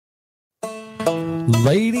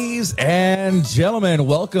Ladies and gentlemen,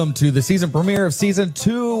 welcome to the season premiere of season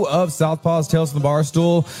 2 of Southpaw's Tales from the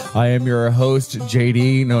Barstool. I am your host,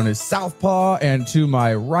 JD, known as Southpaw, and to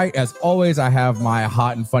my right, as always, I have my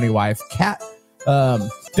hot and funny wife, Kat.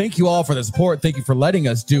 Thank you all for the support. Thank you for letting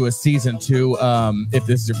us do a season 2. If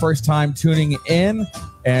this is your first time tuning in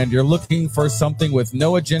and you're looking for something with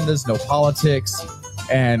no agendas, no politics,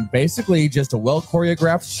 and basically just a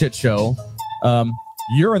well-choreographed shit show,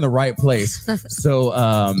 you're in the right place.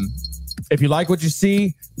 So if you like what you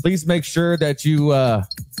see, please make sure that you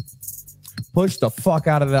push the fuck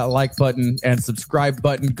out of that like button and subscribe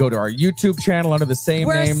button. Go to our YouTube channel under the same name.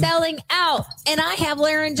 We're selling out, and I have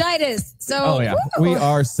laryngitis. So we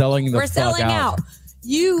are selling We're selling out.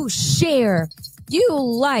 You share, you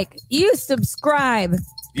like, you subscribe.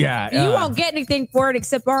 Yeah. You won't get anything for it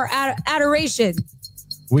except our adoration.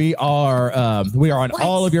 We are on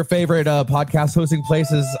all of your favorite podcast hosting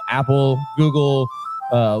places: Apple, Google,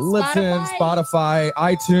 Listen, Spotify,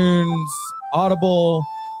 iTunes, Audible,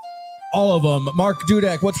 all of them. Mark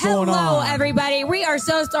Dudek, what's going on? Hello, everybody. We are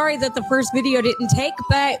so sorry that the first video didn't take,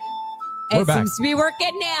 but it seems to be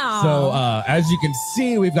working now. So as you can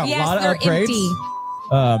see, we've got a lot of upgrades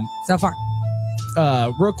so far.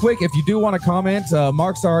 Real quick, if you do want to comment,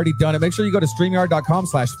 Mark's already done it. Make sure you go to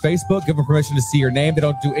StreamYard.com/Facebook. Give them permission to see your name. They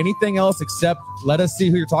don't do anything else except let us see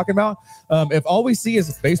who you're talking about. If all we see is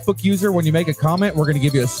a Facebook user, when you make a comment, we're going to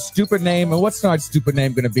give you a stupid name. And what's not stupid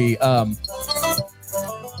name going to be?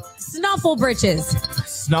 Snufflebritches.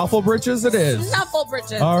 Snufflebritches it is.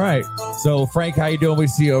 Snufflebritches. All right. So, Frank, how you doing? We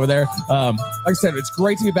see you over there. Like I said, it's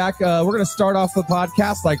great to be back. We're going to start off the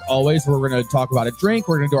podcast like always. We're going to talk about a drink.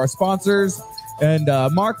 We're going to do our sponsors. And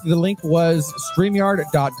Mark, the link was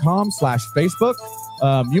StreamYard.com/Facebook.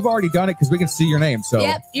 You've already done it because we can see your name. So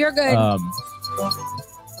yep, you're good.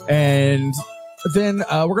 And then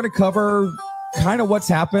we're going to cover kind of what's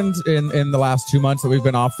happened in the last 2 months that we've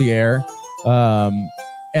been off the air.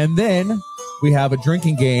 And then we have a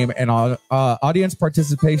drinking game, and audience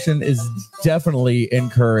participation is definitely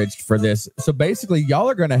encouraged for this. So basically, y'all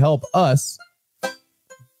are going to help us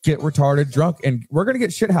get retarded drunk, and we're going to get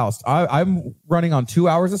shithoused. I'm running on 2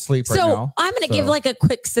 hours of sleep right now. So I'm going to give like a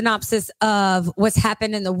quick synopsis of what's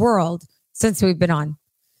happened in the world since we've been on.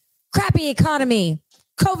 Crappy economy,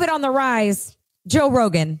 COVID on the rise, Joe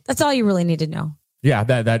Rogan. That's all you really need to know. Yeah,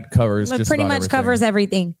 that covers just pretty much covers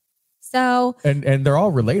everything. So and they're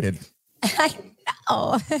all related. I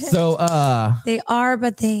know. So they are,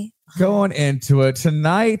 but they going into it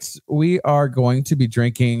tonight, we are going to be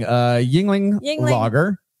drinking Yuengling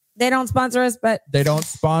Lager. They don't sponsor us, but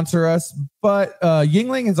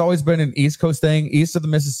Yuengling has always been an East Coast thing, east of the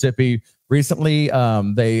Mississippi. Recently,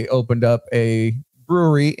 they opened up a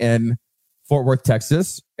brewery in Fort Worth,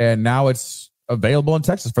 Texas, and now it's available in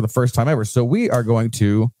Texas for the first time ever. So we are going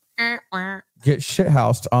to get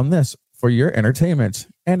shithoused on this for your entertainment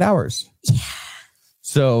and ours. Yeah.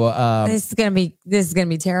 So this is gonna be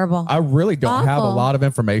terrible. I really don't have a lot of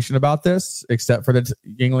information about this except for the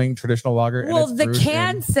Yuengling traditional lager. Well, the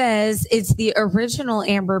can says it's the original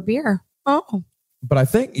amber beer. Oh, but I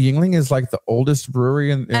think Yuengling is like the oldest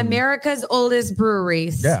brewery in America's oldest brewery.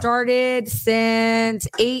 Yeah. Started since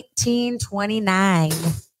 1829.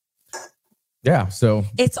 Yeah, so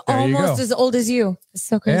it's almost as old as you. It's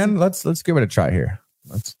so crazy. And let's give it a try here.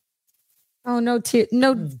 No.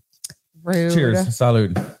 Rude. Cheers.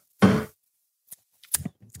 Salud.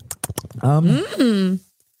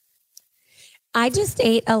 I just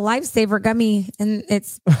ate a Lifesaver gummy, and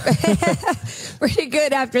it's pretty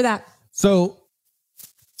good after that. So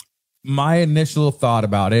my initial thought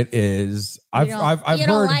about it is I've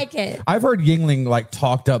don't like it. I've heard Yuengling like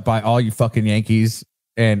talked up by all you fucking Yankees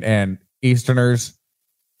and Easterners.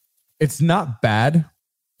 It's not bad.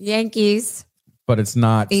 Yankees. But it's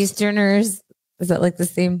not Easterners. Is that like the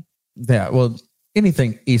same? Yeah, well,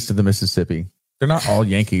 anything east of the Mississippi. They're not all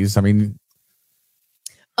Yankees. I mean,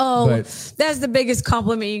 that's the biggest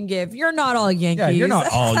compliment you can give. You're not all Yankees. Yeah, you're not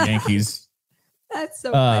all Yankees. That's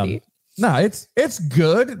so funny. No, it's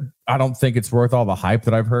good. I don't think it's worth all the hype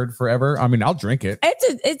that I've heard forever. I mean, I'll drink it.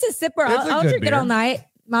 It's a sipper. I'll drink it all night.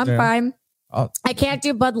 I'm fine. I can't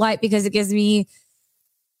do Bud Light because it gives me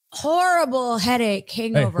horrible headache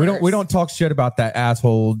hangovers. Hey, we don't talk shit about that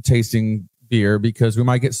asshole tasting beer because we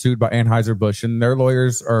might get sued by Anheuser-Busch, and their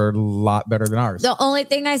lawyers are a lot better than ours. The only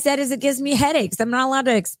thing I said is it gives me headaches. I'm not allowed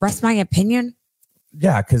to express my opinion.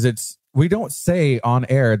 Yeah, because we don't say on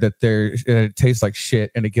air that it tastes like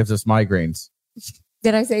shit and it gives us migraines.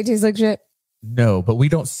 Did I say it tastes like shit? No, but we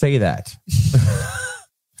don't say that.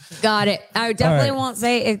 Got it. I definitely All right. won't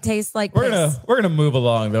say it tastes like We're piss. gonna move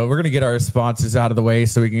along though. We're gonna get our sponsors out of the way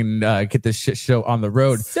so we can get this shit show on the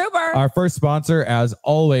road. Super. Our first sponsor, as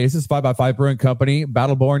always, is 5x5 Brewing Company,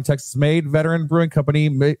 Battleborn, Texas-made veteran brewing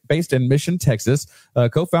company based in Mission, Texas,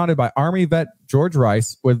 co-founded by Army vet George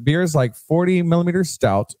Rice, with beers like 40 millimeter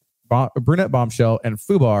stout, Brunette Bombshell, and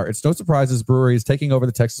Fubar. It's no surprise this brewery is taking over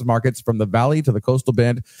the Texas markets from the valley to the coastal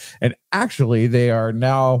bend. And actually, they are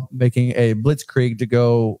now making a blitzkrieg to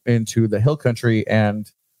go into the hill country and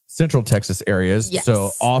central Texas areas. Yes.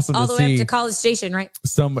 So awesome All to the way see up to College Station, right?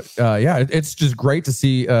 it's just great to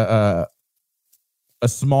see a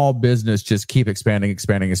small business just keep expanding.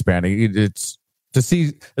 It's to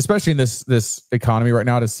see, especially in this economy right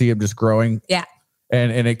now, to see them just growing. Yeah.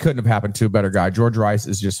 And it couldn't have happened to a better guy. George Rice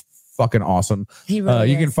is just fucking awesome. He really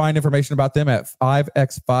you is. can find information about them at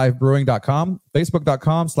 5x5brewing.com,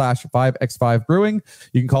 facebook.com/5x5brewing.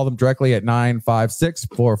 You can call them directly at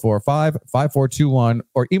 956-445-5421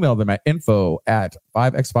 or email them at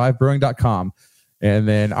info@5x5brewing.com. And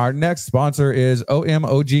then our next sponsor is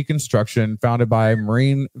OMOG Construction, founded by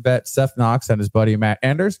Marine vet Seth Knox and his buddy Matt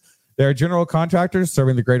Anders. They're general contractors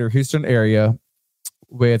serving the greater Houston area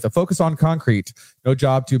with a focus on concrete. No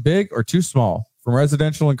job too big or too small. From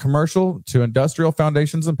residential and commercial to industrial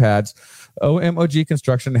foundations and pads, OMOG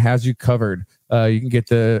Construction has you covered. You can get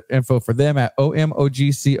the info for them at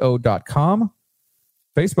omogco.com,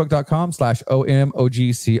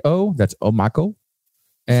 facebook.com/omogco. That's Omako.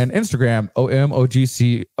 And Instagram,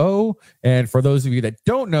 OMOGCO. And for those of you that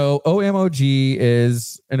don't know, OMOG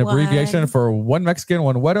is an abbreviation for one Mexican,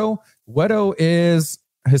 one Wedo. Wedo is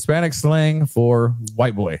Hispanic slang for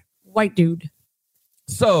white boy. White dude.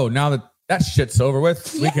 So now that shit's over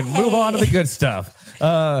with, we can move on to the good stuff.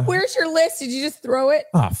 Where's your list? Did you just throw it?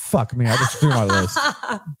 Oh, fuck me. I just threw my list.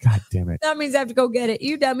 God damn it. That means I have to go get it.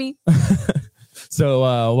 You dummy. So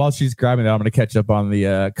while she's grabbing it, I'm going to catch up on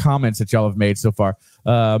the comments that y'all have made so far.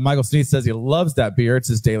 Michael Sneed says he loves that beer. It's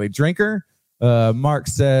his daily drinker. Mark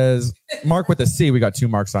says, Mark with a C. We got two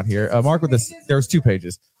marks on here. Mark with a C. There's 2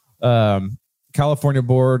 pages. California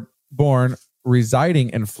born,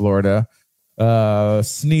 residing in Florida.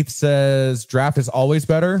 Sneeth says draft is always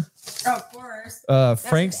better. Oh, of course.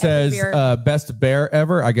 Frank says best bear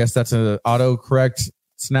ever. I guess that's an autocorrect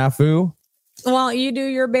snafu. Well, you do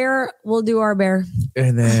your bear, we'll do our bear.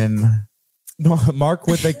 And then Mark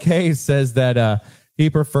with a K says that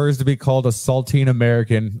he prefers to be called a saltine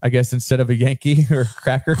American, I guess, instead of a Yankee or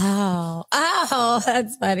cracker. Oh,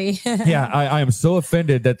 that's funny. Yeah, I am so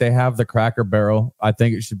offended that they have the Cracker Barrel. I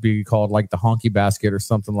think it should be called like the Honky Basket or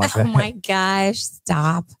something like that. Oh my gosh,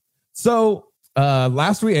 stop. So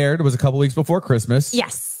last we aired was a couple weeks before Christmas.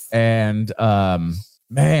 Yes. And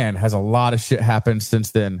man, has a lot of shit happened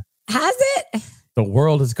since then. Has it? The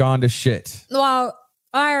world has gone to shit. Well,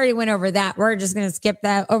 I already went over that. We're just going to skip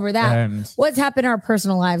over that. And what's happened in our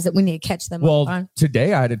personal lives that we need to catch them up well, on?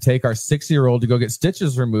 today I had to take our 6-year-old to go get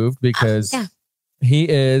stitches removed because he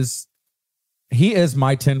is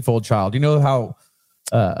my tenfold child. You know how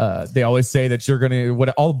they always say that you're going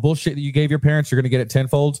to, all the bullshit that you gave your parents, you're going to get it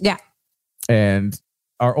tenfold. Yeah. And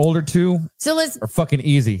our older two are fucking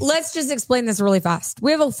easy. Let's just explain this really fast.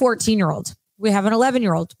 We have a 14-year-old. We have an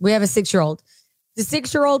 11-year-old. We have a 6-year-old. The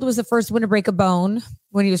 6-year-old was the first one to break a bone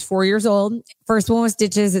when he was 4 years old. First one was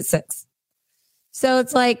stitches at 6. So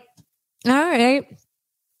it's like, all right.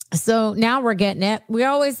 So now we're getting it. We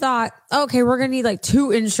always thought, okay, we're going to need like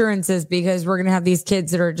 2 insurances because we're going to have these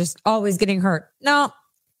kids that are just always getting hurt. No,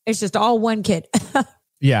 it's just all one kid.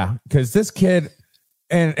 Yeah, because this kid,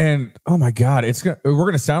 and oh my God, we're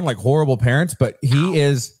going to sound like horrible parents, but he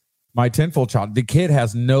is my tenfold child. The kid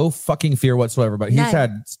has no fucking fear whatsoever, but he's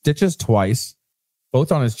had stitches twice,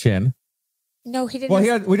 both on his chin. No, he didn't.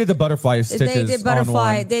 Well, we did the butterfly stitches. They did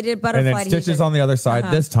butterfly. And then stitches on the other side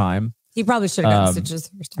this time. He probably should have gotten stitches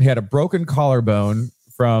the first time. He had a broken collarbone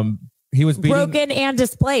he was beating. Broken and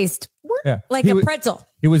displaced. Yeah. Like a pretzel.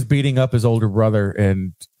 He was beating up his older brother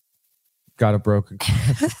and got a broken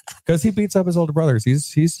because he beats up his older brothers.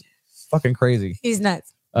 He's fucking crazy. He's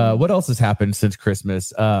nuts. What else has happened since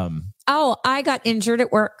Christmas? I got injured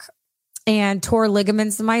at work and tore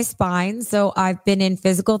ligaments in my spine. So I've been in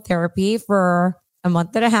physical therapy for a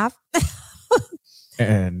month and a half.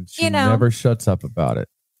 And she never shuts up about it.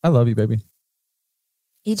 I love you, baby.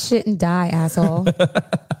 Eat shit and die, asshole.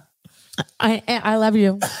 I love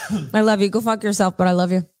you. I love you. Go fuck yourself, but I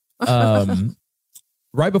love you.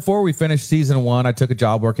 right before we finished season 1, I took a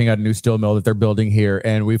job working at a new steel mill that they're building here,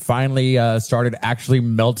 and we finally started actually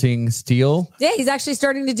melting steel. Yeah, he's actually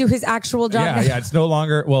starting to do his actual job. Yeah. It's no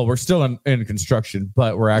longer, well, we're still in construction,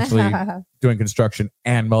 but we're actually doing construction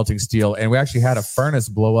and melting steel. And we actually had a furnace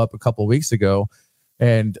blow up a couple weeks ago.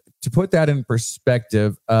 And to put that in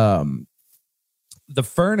perspective, the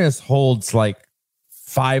furnace holds like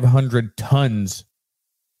 500 tons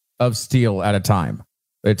of steel at a time.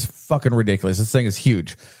 It's fucking ridiculous. This thing is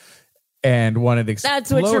huge. And when it exploded,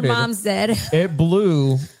 that's what your mom said. It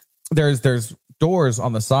blew. There's doors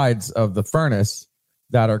on the sides of the furnace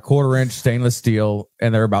that are 1/4-inch stainless steel,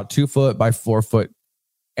 and they're about 2 foot by 4 foot,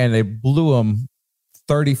 and they blew them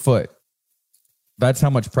 30 foot. That's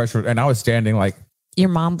how much pressure. And I was standing like, your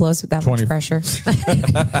mom blows with that 20. Much pressure.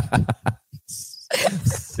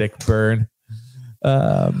 Sick burn.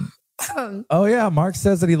 Oh yeah, Mark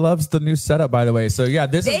says that he loves the new setup, by the way. So yeah,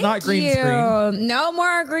 this is not green screen. No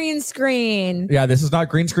more green screen. Yeah, this is not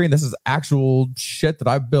green screen. This is actual shit that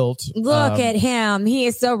I built. Look at him. He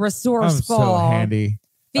is so resourceful. I'm so handy.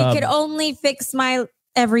 He could only fix my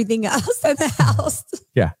everything else in the house.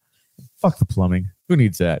 Yeah. Fuck the plumbing. Who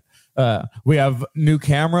needs that? We have new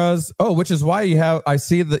cameras. Oh, which is why I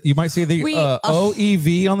see that you might see the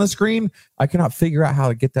OEV on the screen. I cannot figure out how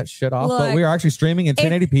to get that shit off, but we are actually streaming in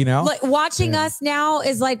 1080p now. Like watching us now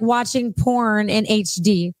is like watching porn in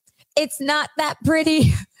HD. It's not that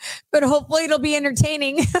pretty, but hopefully it'll be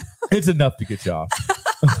entertaining. It's enough to get you off.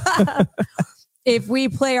 If we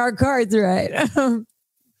play our cards right.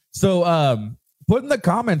 So, put in the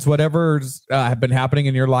comments whatever's have been happening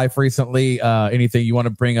in your life recently. Anything you want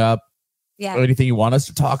to bring up? Yeah. Anything you want us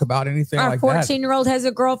to talk about? Anything Our like that? Our 14-year-old has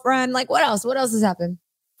a girlfriend. Like what else? What else has happened?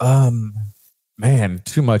 Man,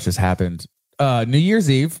 too much has happened. New Year's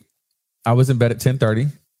Eve, I was in bed at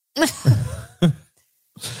 10:30.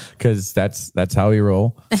 Because that's how we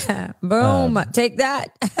roll. Boom. Take that.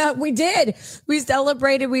 We did. We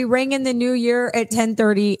celebrated. We rang in the new year at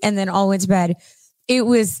 10:30 and then all went to bed. It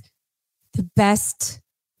was the best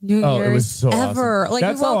New Year's so ever. Awesome. Like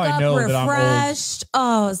that's we woke how I know up refreshed.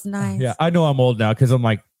 Oh, it's nice. Yeah, I know I'm old now because I'm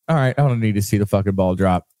like, all right, I don't need to see the fucking ball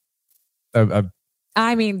drop.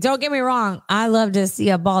 I mean, don't get me wrong. I love to see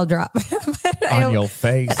a ball drop. On your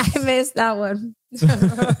face. I missed that one.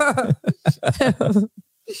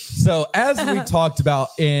 So as we talked about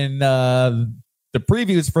in the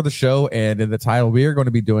previews for the show and in the title, we are going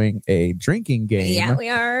to be doing a drinking game. Yeah, we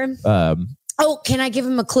are. Can I give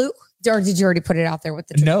him a clue? Or did you already put it out there with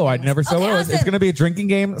the No, I never said what it was. It's going to be a drinking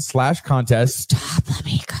game / contest. Stop. Let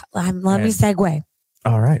me segue.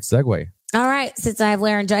 All right. Segue. All right. Since I have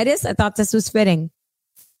laryngitis, I thought this was fitting.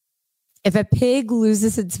 If a pig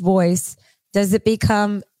loses its voice, does it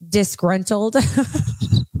become disgruntled?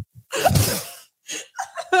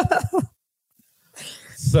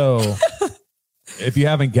 So if you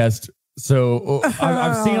haven't guessed,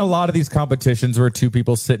 I've seen a lot of these competitions where two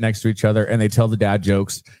people sit next to each other and they tell the dad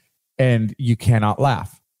jokes and you cannot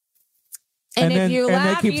laugh. And if you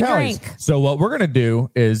laugh, you drink. So what we're going to do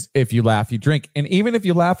is if you laugh, you drink. And even if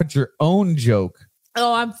you laugh at your own joke.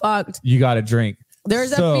 Oh, I'm fucked. You got to drink.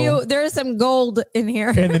 There's some gold in here.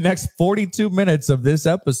 In the next 42 minutes of this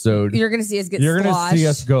episode, you're going to see us get You're going to see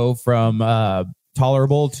us go from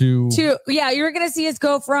tolerable to you're going to see us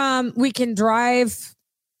go from we can drive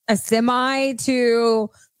a semi to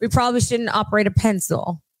we probably shouldn't operate a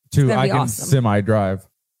pencil to I can semi drive.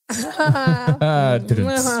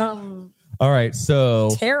 All right, so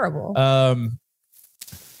terrible.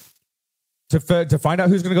 To find out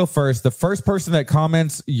who's going to go first, the first person that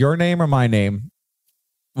comments your name or my name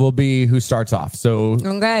will be who starts off. So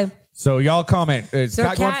okay, so y'all comment. Is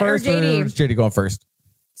Kat going first or JD going first?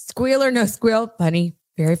 Squeal or no squeal? Funny,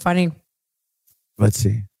 very funny. Let's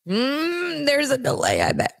see. There's a delay,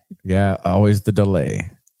 I bet. Yeah, always the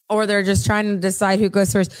delay. Or they're just trying to decide who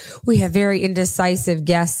goes first. We have very indecisive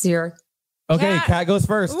guests here. Okay, Kat goes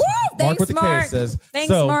first. Woo, Mark with the Mark. K says. Thanks,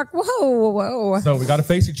 Mark. Whoa. So we got to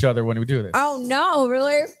face each other when we do this. Oh, no,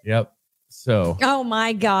 really? Yep. So. Oh,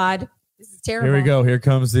 my God. This is terrible. Here we go. Here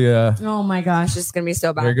comes the. Oh, my gosh. This is going to be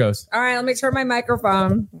so bad. Here it goes. All right, let me turn my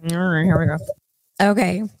microphone. All right, here we go.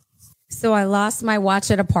 Okay. So I lost my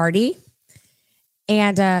watch at a party.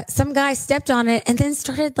 And some guy stepped on it and then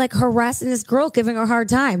started like harassing this girl, giving her a hard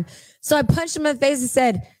time. So I punched him in the face and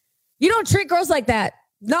said, "You don't treat girls like that.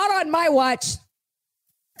 Not on my watch."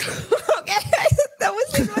 Okay. That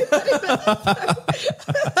was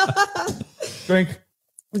my Drink.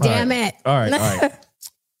 Damn it. All right.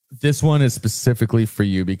 This one is specifically for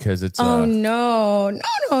you because it's. Oh, no.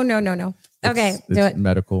 Okay. Do it.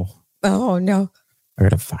 Medical. Oh, no. I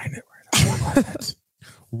got to find it.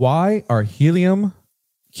 Why are helium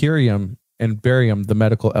curium, and barium, the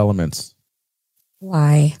medical elements?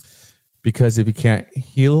 Why? Because if you can't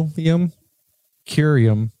helium,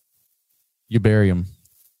 curium, you barium.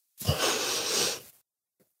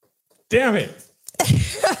 Damn it.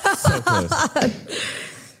 So close.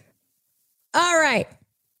 All right.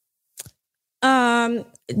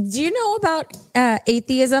 Do you know about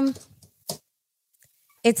atheism?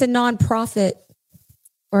 It's a nonprofit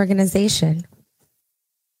organization.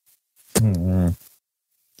 Come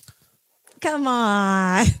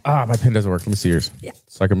on. My pen doesn't work. Let me see yours. Yeah.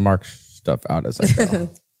 So I can mark stuff out as I go.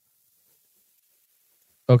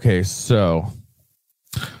 Okay, so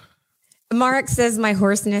Mark says my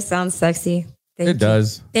hoarseness sounds sexy. Thank you.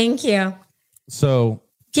 does. Thank you. So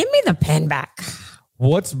Give me the pen back.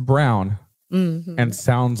 what's brown and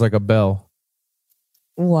sounds like a bell?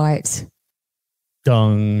 What?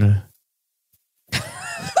 Dung.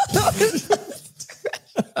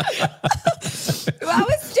 That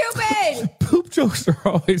was stupid. Poop jokes are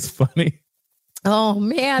always funny. Oh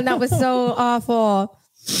man, that was so awful.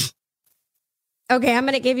 Okay, I'm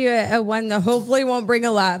gonna give you a one that hopefully won't bring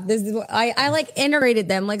a laugh. This is I like iterated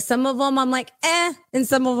them. Like some of them I'm like and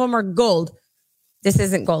some of them are gold. This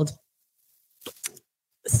isn't gold.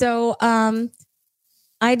 So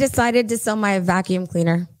I decided to sell my vacuum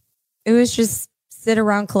cleaner. It was just sit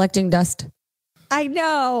around collecting dust. I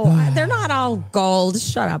know. They're not all gold.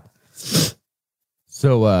 Shut up.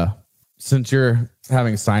 So since you're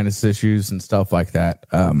having sinus issues and stuff like that,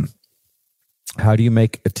 how do you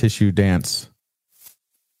make a tissue dance?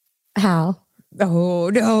 How? Oh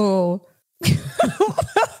no.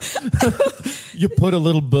 You put a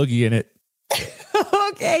little boogie in it.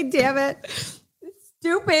 Okay, damn it.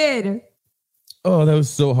 Stupid. Oh, that was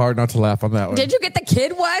so hard not to laugh on that one. Did you get the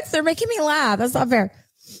kid ones? They're making me laugh. That's not fair.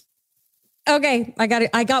 Okay,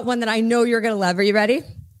 I got one that I know you're gonna love. Are you ready?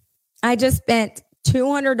 I just spent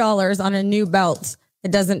 $200 on a new belt.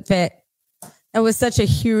 It doesn't fit. That was such a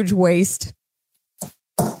huge waste.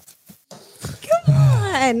 Come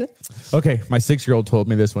on. Okay, my 6-year-old told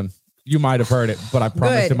me this one. You might have heard it, but I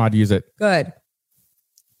promised Good. him I'd use it. Good.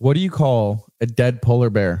 What do you call a dead polar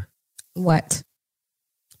bear? What?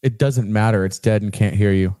 It doesn't matter. It's dead and can't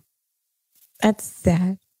hear you. That's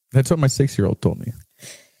sad. That's what my 6-year-old told me.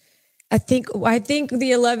 I think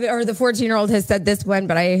the 11 or the 14-year-old has said this one,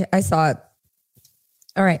 but I saw it.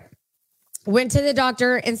 All right. Went to the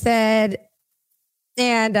doctor and said,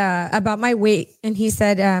 about my weight. And he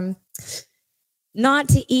said, not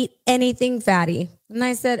to eat anything fatty. And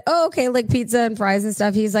I said, oh, okay, like pizza and fries and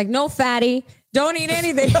stuff. He's like, no fatty. Don't eat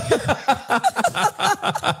anything.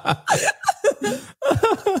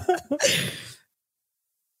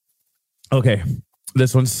 Okay.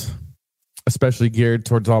 This one's especially geared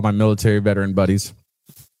towards all my military veteran buddies.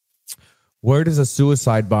 Where does a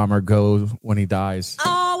suicide bomber go when he dies?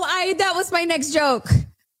 Oh, that was my next joke.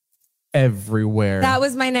 Everywhere. That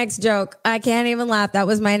was my next joke. I can't even laugh. That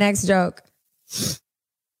was my next joke.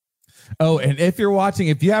 Oh, and if you're watching,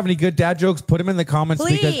 if you have any good dad jokes, put them in the comments.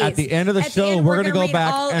 Please. Because at the end of the show, we're going to go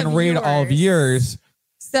back and read all of yours.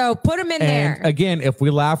 So put them in there. And again, if we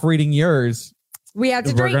laugh reading yours, We have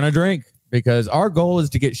to we're drink. going to drink because our goal is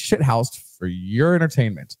to get shithoused for your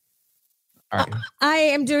entertainment. All right. I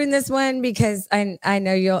am doing this one because I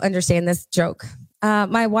know you'll understand this joke.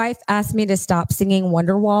 My wife asked me to stop singing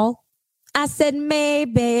Wonderwall. I said,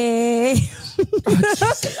 maybe.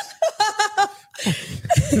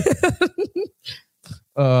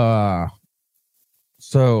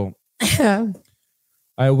 So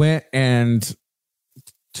I went and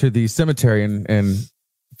to the cemetery and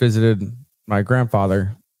visited my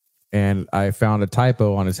grandfather, and I found a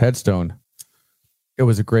typo on his headstone. It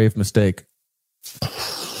was a grave mistake.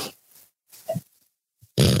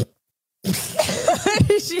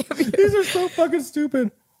 These are so fucking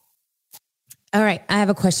stupid. All right, I have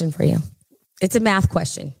a question for you. It's a math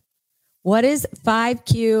question. What is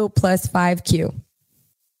 5Q plus 5Q?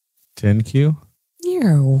 10Q?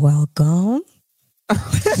 You're welcome.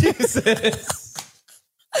 Jesus.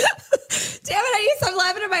 Damn it, I need to stop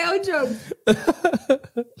laughing at my own joke.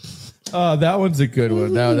 Oh, that one's a good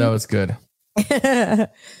one. That was good.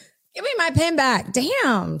 Give me my pen back.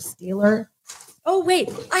 Damn, stealer. Oh, wait.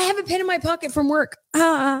 I have a pen in my pocket from work.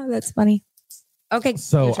 That's funny. Okay.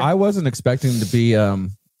 So I wasn't expecting to be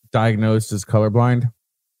diagnosed as colorblind.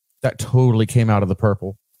 That totally came out of the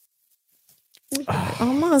purple.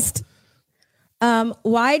 Almost.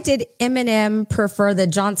 Why did Eminem prefer the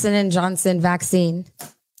Johnson & Johnson vaccine?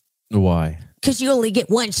 Why? Because you only get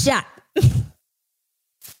one shot.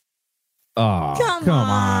 Oh, Come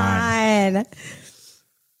on.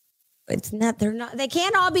 It's not, they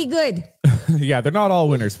can't all be good. Yeah, they're not all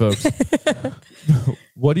winners, folks.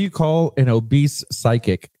 What do you call an obese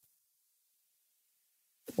psychic?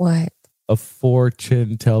 What? A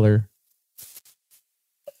fortune teller.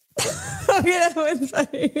 Okay, that was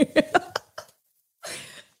funny.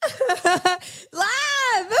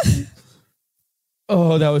 Laugh.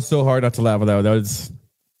 Oh, that was so hard not to laugh at that. That was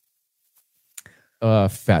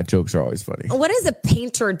fat jokes are always funny. What does a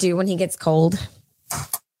painter do when he gets cold?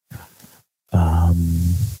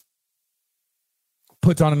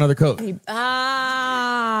 Puts on another coat.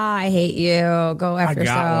 I hate you. Go after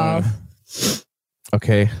yourself. One.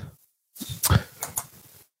 Okay.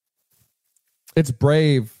 It's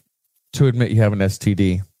brave to admit you have an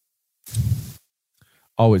STD.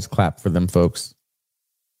 Always clap for them, folks.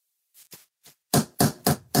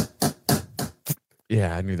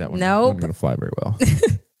 Yeah, I knew that one. Nope. Wasn't going to fly very well.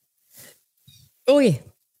 Oh, yeah.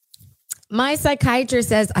 My psychiatrist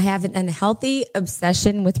says I have an unhealthy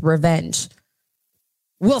obsession with revenge.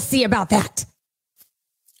 We'll see about that.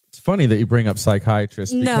 It's funny that you bring up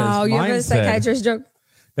psychiatrists. No, you have a psychiatrist joke.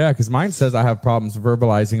 Yeah, because mine says I have problems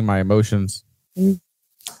verbalizing my emotions.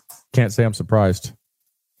 Can't say I'm surprised.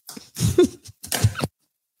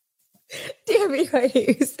 Damn you, I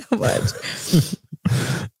hate you so much.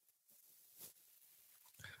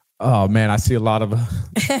 Oh, man, I see a lot of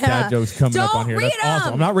dad jokes coming up on here. That's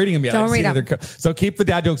awesome. I'm not reading them yet. Don't read them. So keep the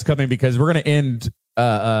dad jokes coming because we're going to end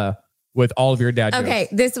with all of your dad jokes. Okay,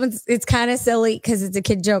 this one's, it's kind of silly because it's a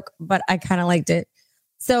kid joke, but I kind of liked it.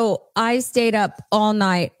 So I stayed up all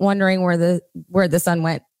night wondering where the sun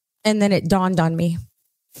went. And then it dawned on me.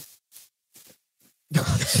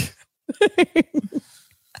 Oh,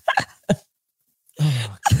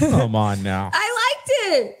 come on now. I liked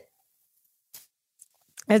it.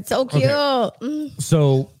 It's so cute. Okay.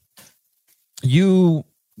 So you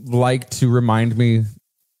like to remind me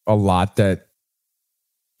a lot that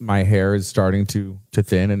my hair is starting to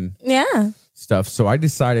thin and stuff. So I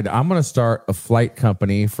decided I'm going to start a flight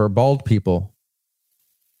company for bald people.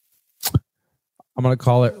 I'm going to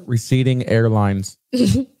call it Receding Airlines.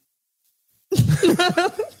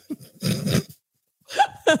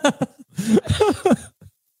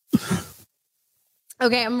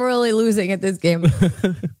 Okay, I'm really losing at this game.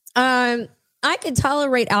 I could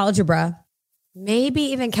tolerate algebra, maybe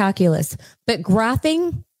even calculus, but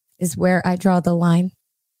graphing is where I draw the line.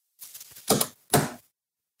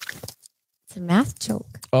 It's a math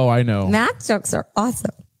joke. Oh, I know. Math jokes are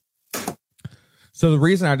awesome. So the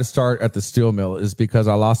reason I had to start at the steel mill is because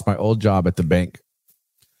I lost my old job at the bank.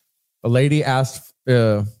 A lady asked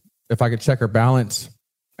if I could check her balance,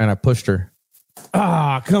 and I pushed her.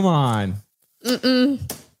 Come on.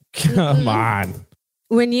 Come on.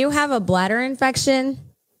 When you have a bladder infection,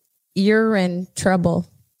 you're in trouble.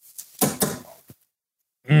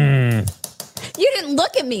 You didn't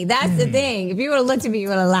look at me. That's the thing. If you would have looked at me, you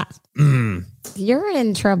would have laughed. You're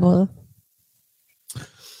in trouble.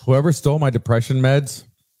 Whoever stole my depression meds,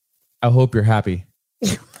 I hope you're happy.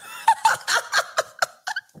 That's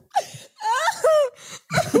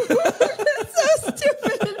so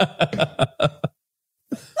stupid. That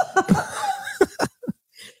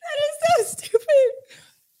is so stupid.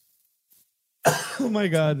 Oh my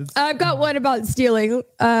God. I've got one about stealing.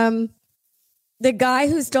 The guy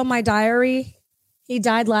who stole my diary, he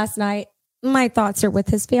died last night. My thoughts are with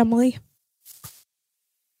his family.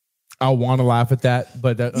 I want to laugh at that,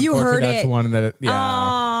 but you heard that's it. One that, yeah.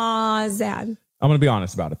 Aw, sad. I'm going to be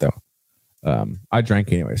honest about it, though. I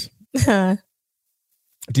drank anyways.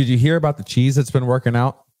 Did you hear about the cheese that's been working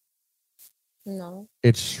out? No.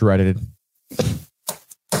 It's shredded.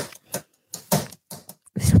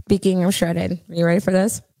 Speaking of shredded, are you ready for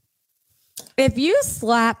this? If you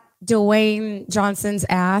slap Dwayne Johnson's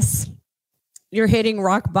ass, you're hitting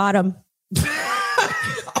rock bottom.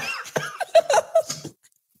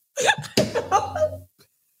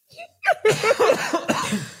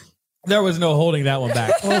 There was no holding that one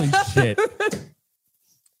back. Holy shit.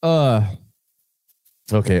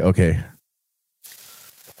 Okay.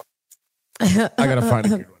 I gotta find a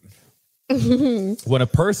good one. When a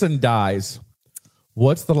person dies,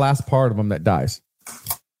 what's the last part of them that dies?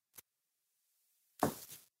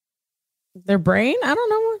 Their brain? I don't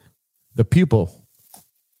know. The pupil.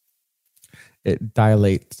 It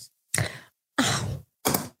dilates.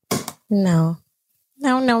 No.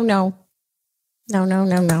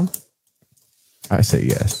 I say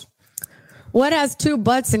yes. What has two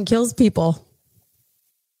butts and kills people?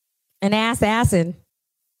 An assassin.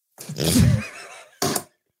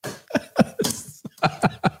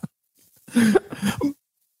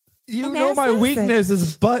 You know my weakness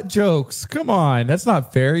is butt jokes. Come on. That's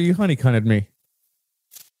not fair. You honeycunted me.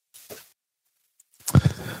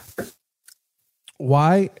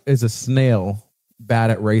 Why is a snail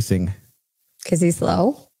bad at racing? Because he's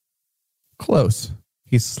slow. Close.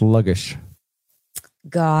 He's sluggish.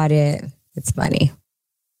 Got it. It's funny.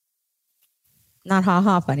 Not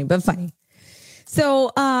ha-ha funny, but funny.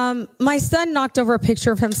 So my son knocked over a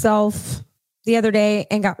picture of himself the other day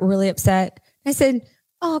and got really upset. I said,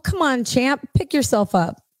 oh, come on, champ. Pick yourself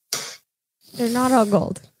up. They're not all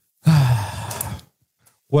gold.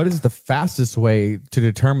 What is the fastest way to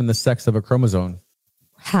determine the sex of a chromosome?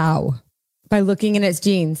 How? By looking in its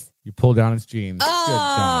genes. You pull down its genes.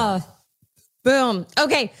 Oh, boom.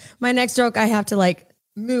 Okay. My next joke, I have to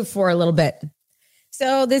move for a little bit.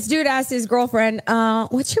 So this dude asked his girlfriend,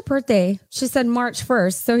 what's your birthday? She said March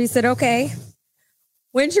 1st. So he said, okay,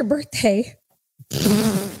 when's your birthday?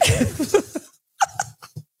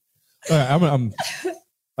 All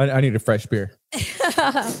right, I need a fresh beer.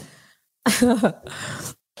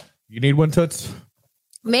 You need one, Toots?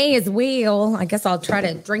 May as well. I guess I'll try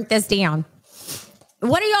to drink this down.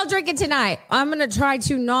 What are y'all drinking tonight? I'm going to try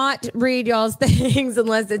to not read y'all's things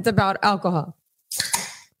unless it's about alcohol.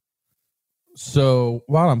 So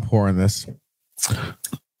while I'm pouring this,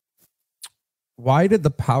 why did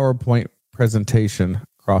the PowerPoint presentation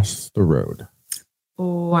cross the road?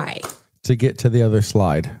 Why? To get to the other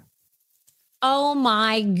slide. Oh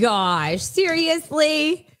my gosh.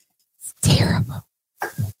 Seriously? It's terrible.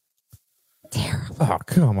 Terrible. Oh,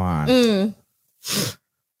 come on.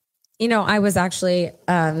 You know, I was actually,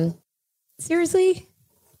 seriously?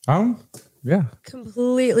 Yeah.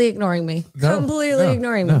 Completely ignoring me.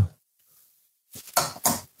 Ignoring me. No.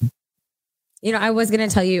 You know, I was going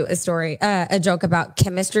to tell you a story, a joke about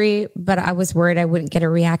chemistry, but I was worried I wouldn't get a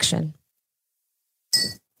reaction.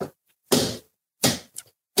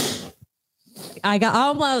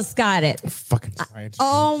 Almost got it. Fucking science.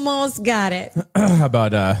 Almost got it. How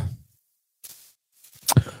about,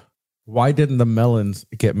 why didn't the melons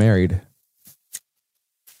get married?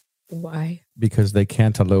 Why? Because they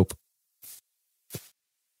can't elope.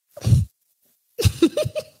 That's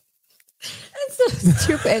so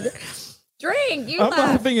stupid. Drink. I'm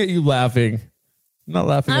laughing at you laughing. I'm not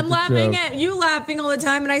laughing I'm at laughing joke. at you laughing all the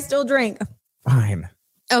time and I still drink. Fine.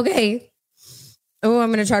 Okay. Oh, I'm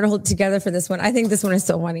going to try to hold it together for this one. I think this one is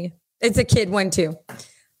so funny. It's a kid one too.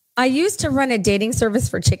 I used to run a dating service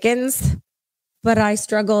for chickens, but I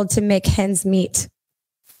struggled to make hens meet.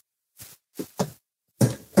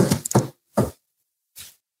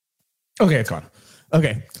 Okay, it's gone.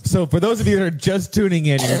 Okay, so for those of you that are just tuning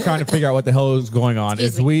in, you're trying to figure out what the hell is going on.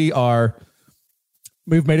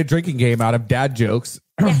 We've made a drinking game out of dad jokes.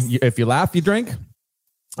 Yes. If you laugh, you drink.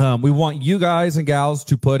 We want you guys and gals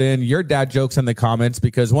to put in your dad jokes in the comments,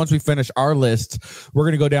 because once we finish our list, we're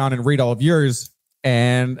going to go down and read all of yours.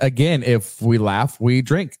 And again, if we laugh, we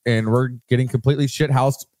drink, and we're getting completely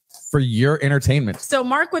shithoused for your entertainment. So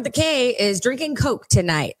Mark with the K is drinking Coke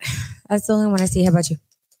tonight. That's the only one I see. How about you?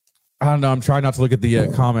 I don't know. I'm trying not to look at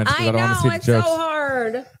the comments because I don't want to see the it's jokes. so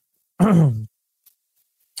hard.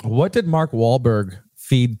 What did Mark Wahlberg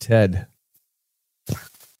feed Ted?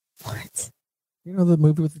 What? You know the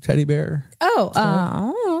movie with the teddy bear?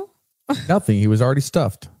 Oh, Nothing. He was already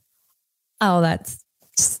stuffed. oh, that's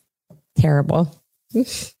terrible.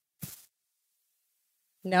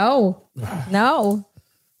 No.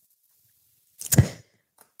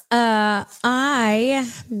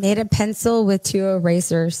 I made a pencil with 2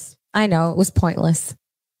 erasers. I know it was pointless.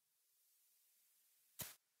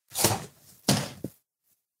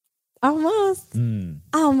 Almost.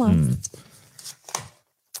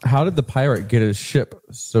 How did the pirate get his ship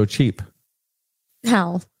so cheap?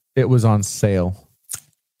 How? It was on sale.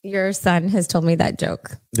 Your son has told me that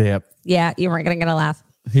joke. Yep. Yeah, you weren't going to laugh.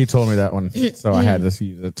 He told me that one, so I had to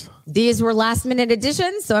use it. These were last minute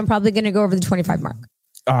additions, so I'm probably going to go over the 25 mark.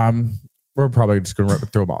 We're probably just going to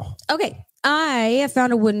throw them all. Okay. I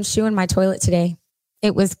found a wooden shoe in my toilet today.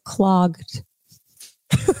 It was clogged.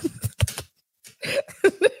 I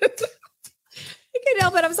can't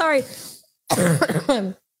help it. I'm sorry.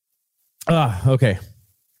 Okay.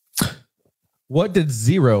 What did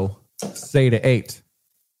 0 say to 8?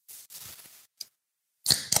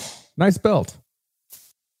 Nice belt.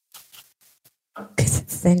 Because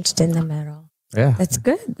it's cinched in the middle. Yeah. That's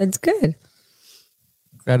good. That's good.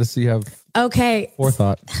 Glad to see you have Okay.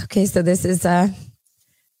 forethought. Okay. So this is,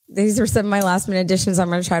 these are some of my last minute additions. I'm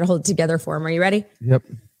going to try to hold it together for them. Are you ready? Yep.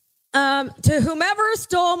 To whomever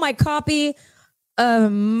stole my copy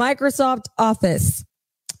of Microsoft Office,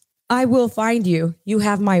 I will find you. You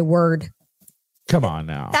have my word. Come on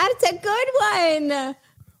now. That's a good one.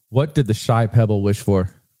 What did the shy pebble wish for?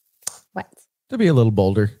 What? To be a little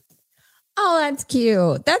bolder. Oh, that's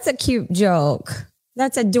cute. That's a cute joke.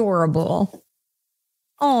 That's adorable.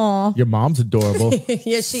 Oh, Your mom's adorable.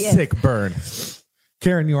 yes, she is. Sick burn.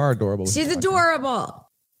 Karen, you are adorable. She's adorable.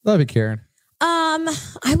 Love you, Karen.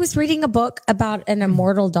 I was reading a book about an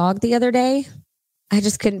immortal dog the other day. I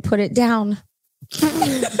just couldn't put it down.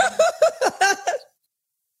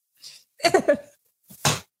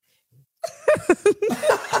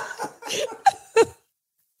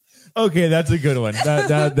 Okay, that's a good one.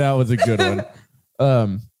 That was a good one.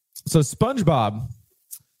 So SpongeBob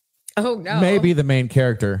Oh no. may be the main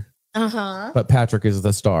character, but Patrick is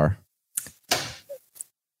the star.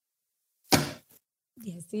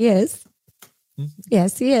 Yes, he is.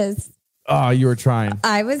 Yes, he is. Oh, you were trying.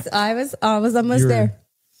 I was almost there.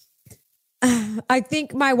 I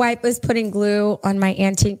think my wife was putting glue on my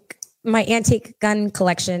antique gun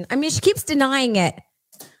collection. I mean, she keeps denying it,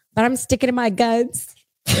 but I'm sticking to my guns.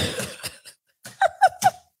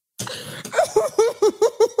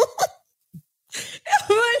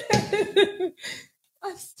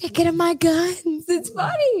 I'm sticking to my guns. It's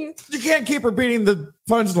funny. You can't keep repeating the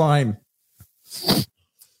punchline.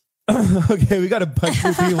 Okay, we got a bunch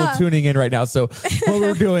of people tuning in right now. So what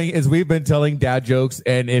we're doing is we've been telling dad jokes,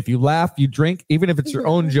 and if you laugh, you drink. Even if it's your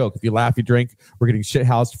own joke, if you laugh, you drink. We're getting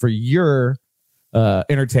shithoused for your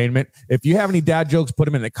entertainment. If you have any dad jokes, put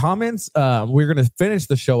them in the comments. We're going to finish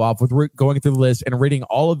the show off with going through the list and reading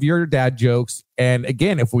all of your dad jokes. And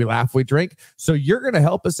again, if we laugh, we drink. So you're going to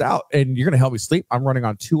help us out, and you're going to help me sleep. I'm running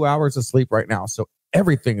on 2 hours of sleep right now, so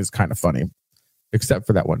everything is kind of funny, except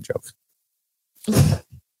for that one joke.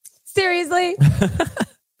 Seriously.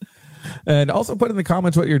 And also put in the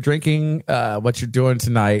comments what you're drinking, what you're doing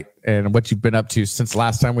tonight, and what you've been up to since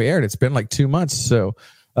last time we aired. It's been like 2 months. So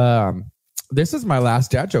this is my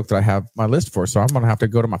last dad joke that I have my list for. So I'm going to have to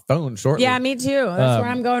go to my phone shortly. Yeah, me too. That's where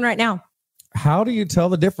I'm going right now. How do you tell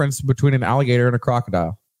the difference between an alligator and a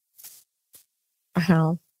crocodile?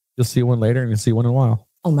 How? You'll see one later and you'll see one in a while.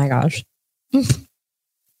 Oh my gosh.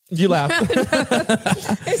 You laugh.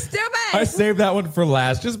 It's stupid. I saved that one for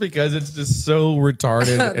last just because it's just so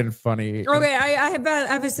retarded and funny. Okay, I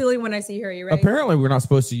have a silly one I see here. Are you ready? Apparently, we're not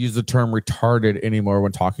supposed to use the term retarded anymore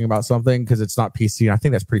when talking about something because it's not PC. And I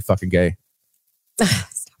think that's pretty fucking gay.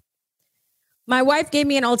 My wife gave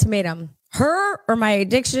me an ultimatum. Her or my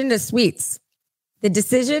addiction to sweets. The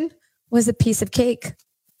decision was a piece of cake.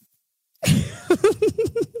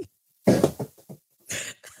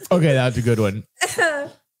 Okay, that's a good one.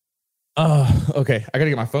 Okay. I gotta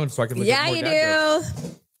get my phone so I can look at more dad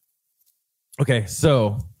jokes. Okay,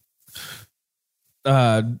 so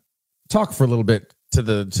talk for a little bit to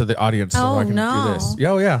the audience so I can do this.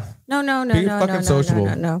 Oh yeah. No. Be fucking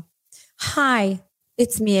sociable. No. Hi,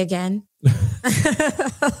 it's me again.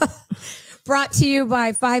 Brought to you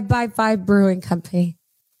by 5x5 Brewing Company.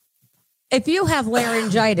 If you have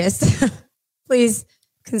laryngitis, please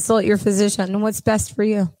consult your physician on what's best for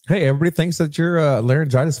you. Hey, everybody thinks that your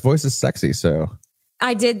laryngitis voice is sexy, so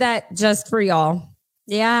I did that just for y'all.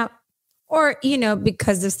 Yeah. Or,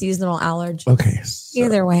 because of seasonal allergy. okay. So.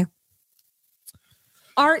 Either way.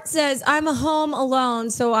 Art says, I'm home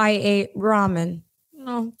alone, so I ate ramen.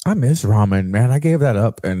 No. I miss ramen, man. I gave that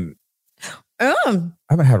up, and I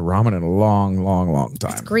haven't had ramen in a long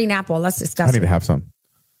time. It's green apple. That's I disgusting. need to have some.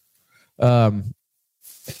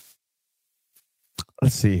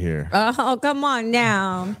 Let's see here. Oh, come on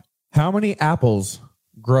now. How many apples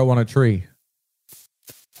grow on a tree?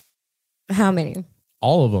 How many?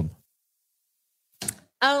 All of them.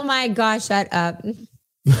 Oh my gosh, shut up. Come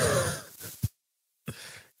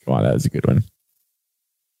on, that was a good one.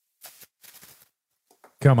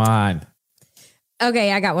 Come on.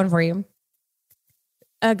 Okay, I got one for you.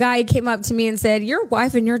 A guy came up to me and said, your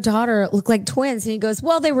wife and your daughter look like twins. And he goes,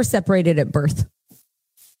 well, they were separated at birth.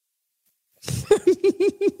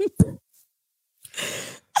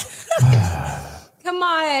 Come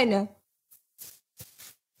on.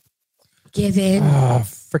 Give in.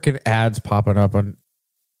 Freaking ads popping up on.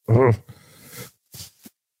 Ugh.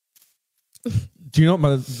 Do you know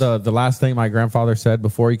what the last thing my grandfather said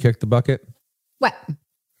before he kicked the bucket? What?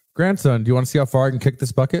 Grandson, do you want to see how far I can kick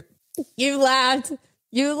this bucket? You laughed.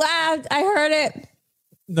 I heard it.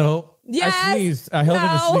 No. Yes. I sneezed. I held in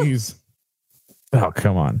a sneeze. Oh,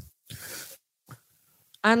 come on.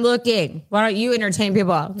 I'm looking. Why don't you entertain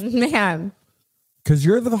people? Man. Because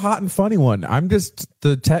you're the hot and funny one. I'm just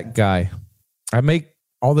the tech guy. I make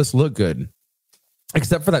all this look good.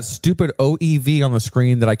 Except for that stupid OEV on the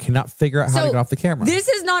screen that I cannot figure out how to get off the camera. This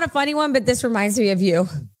is not a funny one, but this reminds me of you.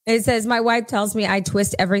 It says, my wife tells me I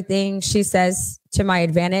twist everything she says to my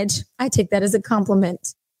advantage. I take that as a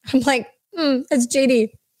compliment. I'm like, that's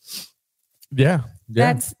JD. Yeah.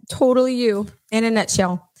 That's totally you in a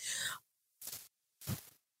nutshell.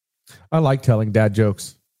 I like telling dad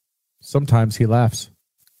jokes. Sometimes he laughs.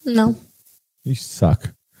 No. You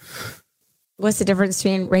suck. What's the difference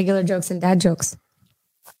between regular jokes and dad jokes?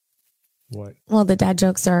 What? Well, the dad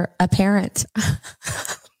jokes are apparent.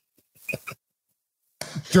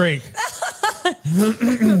 Drink.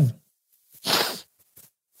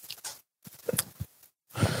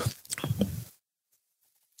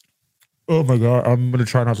 Oh my God. I'm going to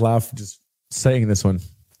try not to laugh just saying this one.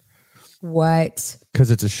 What?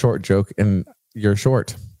 Because it's a short joke and you're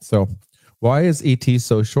short. So why is E.T.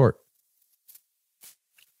 so short?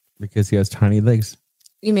 Because he has tiny legs.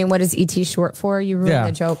 You mean what is ET short for? You ruined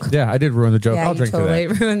the joke. Yeah, I did ruin the joke. Yeah, I'll you drink totally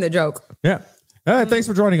to that. ruined the joke. Yeah. All right, thanks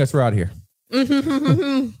for joining us. We're out of here.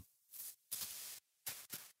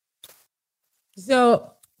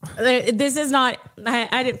 So this is not,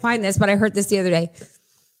 I didn't find this, but I heard this the other day.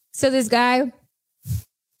 So this guy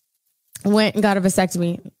went and got a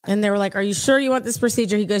vasectomy and they were like, are you sure you want this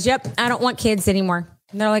procedure? He goes, yep, I don't want kids anymore.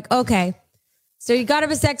 And they're like, okay. So he got a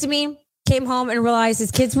vasectomy, came home and realized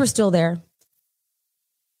his kids were still there.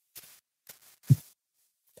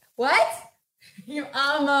 What? You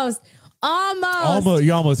almost.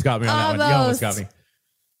 You almost got me on that one. You almost got me.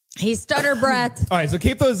 He stuttered breath. All right, so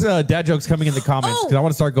keep those dad jokes coming in the comments because I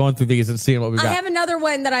want to start going through these and seeing what we got. I have another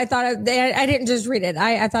one that I thought I didn't just read it.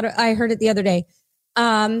 I thought I heard it the other day.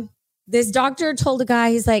 This doctor told a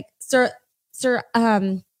guy, he's like, sir, it'd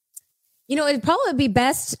probably be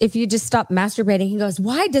best if you just stop masturbating. He goes,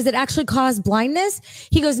 why? Does it actually cause blindness?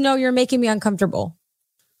 He goes, no, you're making me uncomfortable.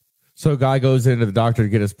 So a guy goes into the doctor to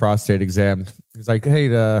get his prostate examined. He's like, hey,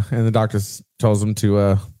 and the doctor tells him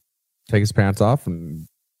to take his pants off and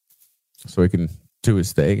so he can do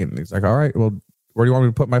his thing. And he's like, all right, well, where do you want me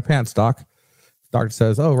to put my pants, doc? The doctor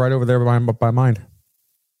says, oh, right over there by mine.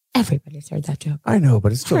 Everybody's heard that joke. I know,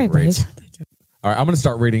 but it's still great. All right, I'm going to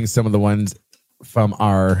start reading some of the ones from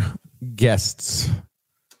our guests.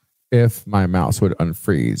 If my mouse would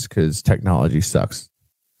unfreeze, because technology sucks.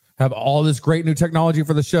 Have all this great new technology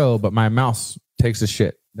for the show, but my mouse takes a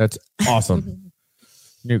shit. That's awesome.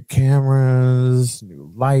 New cameras,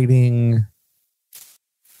 new lighting.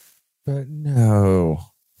 But no,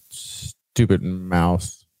 stupid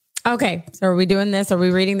mouse. Okay, so are we doing this? Are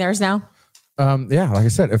we reading theirs now? Yeah, like I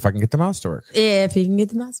said, if I can get the mouse to work. If you can get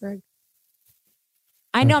the mouse to work.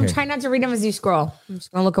 I know, Okay. I'm trying not to read them as you scroll. I'm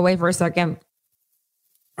just going to look away for a second.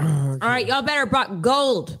 Okay. All right, y'all better brought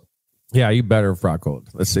gold. Yeah, you better have brought gold.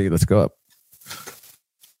 Let's see. Let's go up.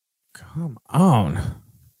 Come on.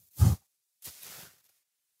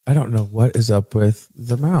 I don't know what is up with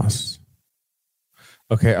the mouse.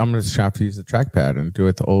 Okay, I'm going to have to use the trackpad and do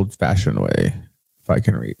it the old-fashioned way, if I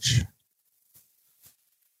can reach.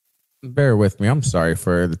 Bear with me. I'm sorry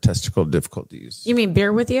for the testicle difficulties. You mean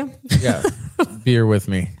beer with you? Yeah, beer with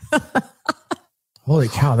me. Holy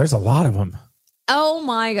cow, there's a lot of them. Oh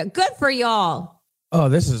my God. Good for y'all. Oh,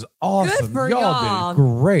 this is awesome. Good for y'all. Did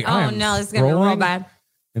great. Oh no, this is going to be real bad.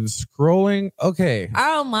 And scrolling. Okay.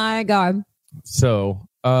 Oh my God. So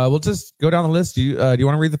we'll just go down the list. Do you want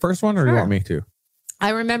to read the first one or do you want me to? I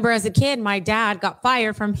remember as a kid, my dad got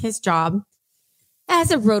fired from his job as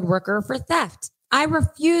a road worker for theft. I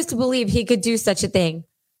refused to believe he could do such a thing.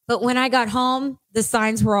 But when I got home, the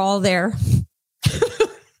signs were all there.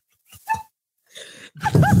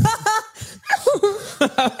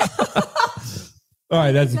 All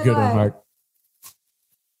right, that's a good one, Mark.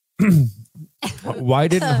 Why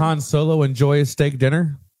didn't Han Solo enjoy his steak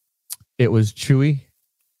dinner? It was chewy.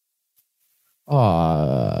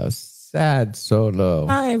 Aw, sad Solo.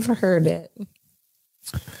 I've heard it.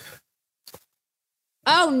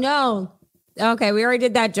 Oh, no. Okay, we already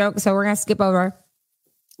did that joke, so we're going to skip over.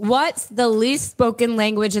 What's the least spoken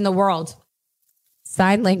language in the world?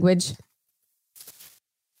 Sign language.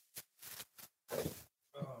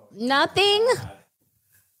 Nothing?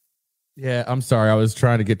 Yeah, I'm sorry. I was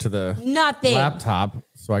trying to get to the Nothing. laptop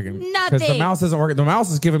so I can. Nothing. Because the mouse isn't working. The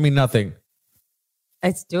mouse is giving me nothing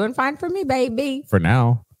It's doing fine for me, baby. for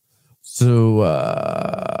now. So,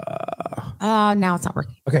 Oh, now it's not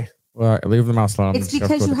working. okay. Well, all right, leave the mouse alone. It's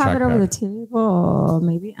because you have it over the table.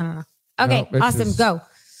 Maybe. I don't know. Okay, No, it's awesome. just- Go.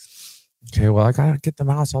 Okay, well, I gotta get the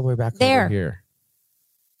mouse all the way back There. over here.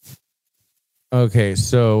 Okay,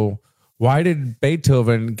 so why did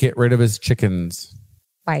Beethoven get rid of his chickens?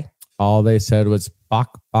 Bye. All they said was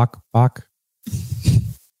 "bok, bok, bok,"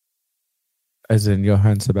 as in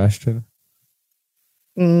Johann Sebastian.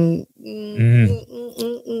 Mm.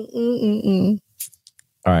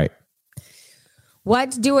 All right.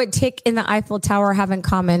 What do a tick in the Eiffel Tower have in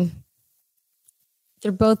common?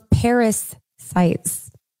 They're both Paris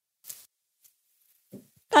sites.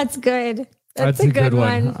 That's good. That's a good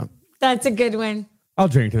one. That's a good one. I'll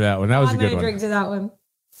drink to that one. That was I'm a good gonna one. drink to that one.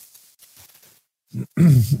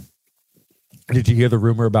 Did you hear the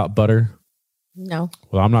rumor about butter? No.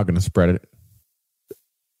 Well, I'm not going to spread it.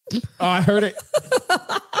 Oh, I heard it.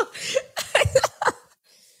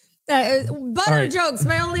 Butter jokes,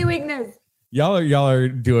 my only weakness. Y'all are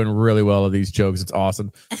doing really well at these jokes. It's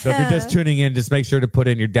awesome. So if you're just tuning in, just make sure to put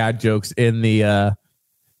in your dad jokes in the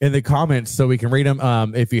comments so we can read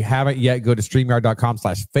them. If you haven't yet, go to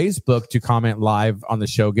StreamYard.com/Facebook to comment live on the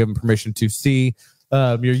show. Give them permission to see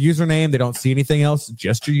your username. They don't see anything else,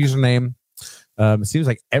 just your username. It seems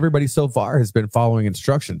like everybody so far has been following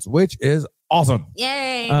instructions, which is awesome.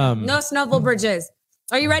 Yay. No snowball bridges.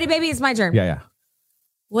 Are you ready, baby? It's my turn. Yeah.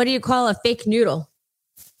 What do you call a fake noodle?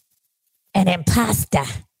 An impasta.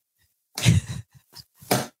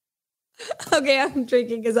 Okay, I'm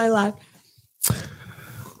drinking because I laugh.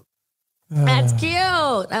 That's cute.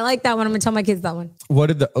 I like that one. I'm going to tell my kids that one. What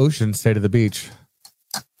did the ocean say to the beach?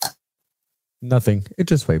 Nothing. It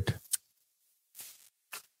just waved.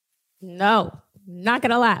 No, not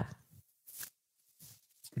going to laugh.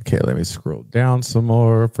 Okay, let me scroll down some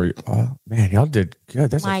more for you. Oh, man, y'all did good.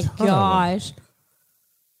 There's My a ton of them. gosh.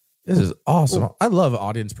 This is awesome. I love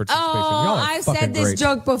audience participation. Oh, Y'all are I've fucking said this great.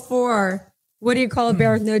 joke before. What do you call a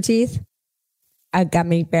bear with no teeth? A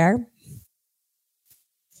gummy bear.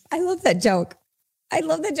 I love that joke. I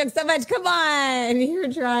love that joke so much. Come on.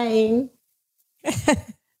 You're trying.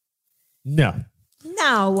 No.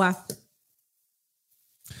 No.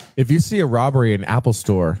 If you see a robbery in an Apple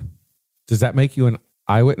store, does that make you an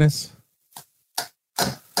eyewitness?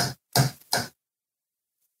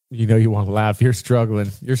 You know you want to laugh. You're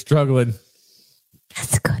struggling. That's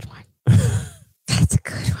a good one. That's a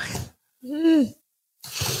good one.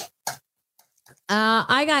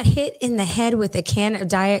 I got hit in the head with a can of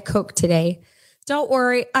Diet Coke today. Don't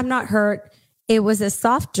worry, I'm not hurt. It was a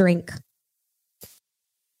soft drink.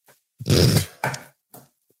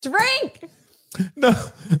 Drink! No.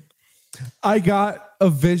 I got a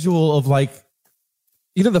visual of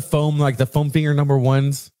the foam, like the foam finger number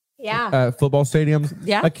ones. Yeah. Football stadiums.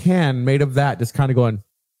 Yeah. A can made of that just kind of going.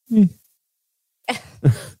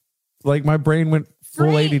 Like my brain went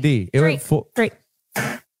full ADD. It went full. Great.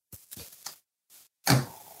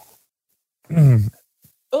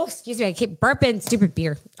 Oh, excuse me. I keep burping stupid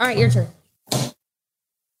beer. All right, your turn.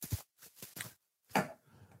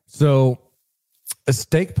 So a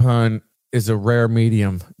steak pun is a rare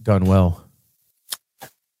medium done well.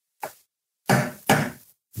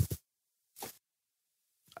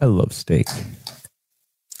 I love steak.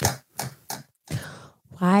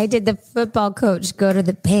 Why did the football coach go to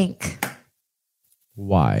the bank?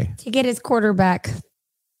 Why? To get his quarterback.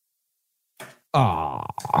 Ah.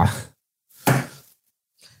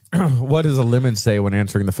 What does a lemon say when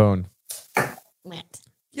answering the phone?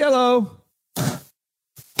 Yellow.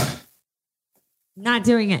 Not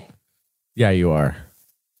doing it. Yeah, you are.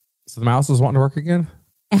 So the mouse was wanting to work again?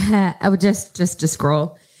 I would just to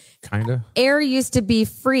scroll. Kinda. Air used to be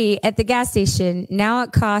free at the gas station. Now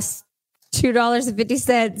it costs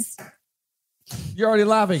 $2.50. You're already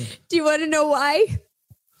laughing. Do you want to know why?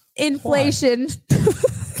 Inflation.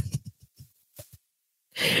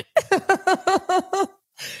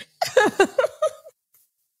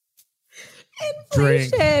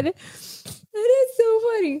 Drink. Inflation. That is so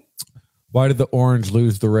funny. Why did the orange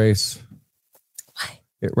lose the race? Why?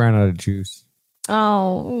 It ran out of juice.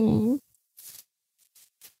 Oh.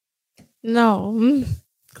 No.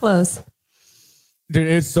 Close. Dude,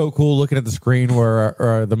 it's so cool looking at the screen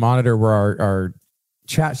or the monitor where our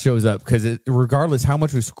chat shows up because regardless how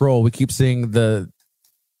much we scroll, we keep seeing the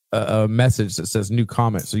message that says new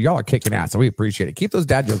comment. So y'all are kicking ass. So we appreciate it. Keep those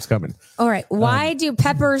dad jokes coming. All right. Why do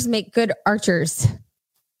peppers make good archers?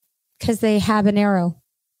 Because they have an arrow.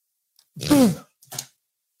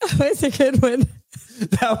 That's a good one.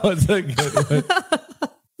 That was a good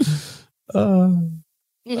one.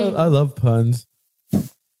 I love puns.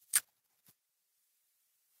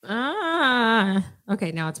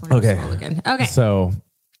 Okay. Now it's Okay. again. Okay. So,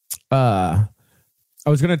 I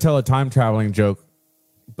was going to tell a time traveling joke,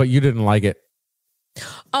 but you didn't like it.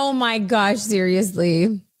 Oh my gosh.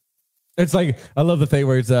 Seriously. It's like, I love the thing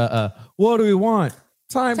where it's, what do we want?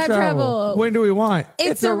 Time travel. When do we want?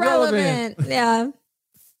 It's irrelevant. Yeah.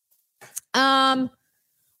 I'm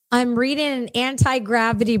reading an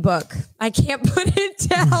anti-gravity book. I can't put it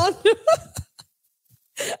down.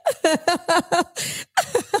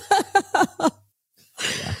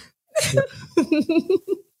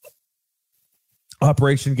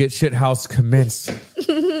 Operation Get Shit House commence.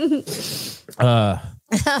 That's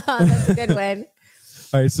a good one.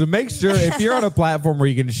 All right, so make sure if you're on a platform where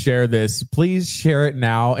you can share this, please share it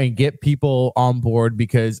now and get people on board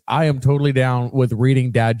because I am totally down with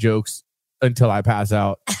reading dad jokes until I pass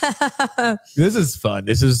out. This is fun.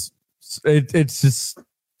 It's just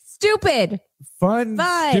Stupid. fun,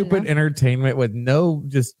 stupid entertainment with no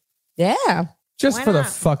just Why for the not?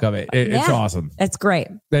 fuck of it. It's awesome. That's great.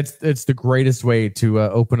 It's the greatest way to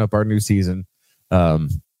open up our new season.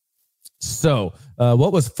 So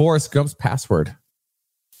what was Forrest Gump's password?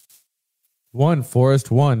 One,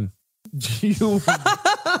 Forrest, one.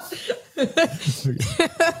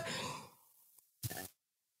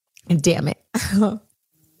 Damn it.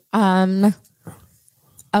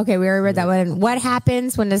 Okay, we already read that one. What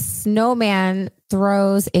happens when a snowman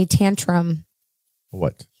throws a tantrum?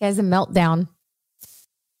 What? He has a meltdown.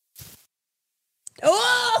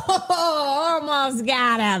 Oh, almost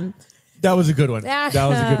got him. That was a good one. That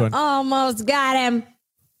was a good one. Almost got him.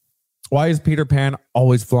 Why is Peter Pan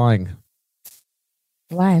always flying?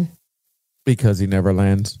 Why? Because he never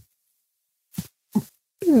lands.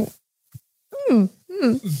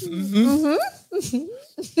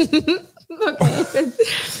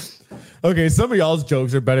 Okay, some of y'all's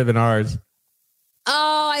jokes are better than ours.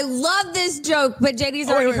 Oh, I love this joke, but JD's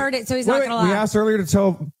already heard it, so he's not going to laugh. We asked earlier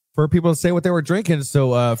for people to say what they were drinking.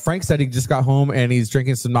 So Frank said he just got home and he's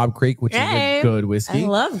drinking some Knob Creek, which is a good whiskey. I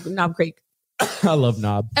love Knob Creek. I love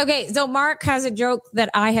Knob. Okay, so Mark has a joke that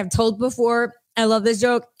I have told before. I love this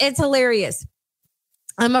joke. It's hilarious.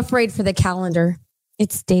 I'm afraid for the calendar.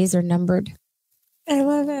 Its days are numbered. I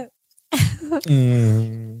love it.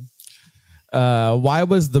 Why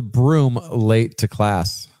was the broom late to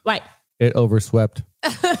class? Why? It overswept.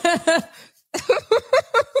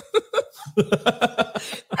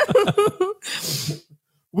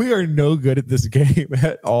 We are no good at this game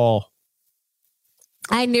at all.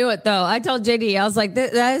 I knew it though. I told JD, I was like,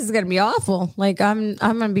 that is going to be awful. Like I'm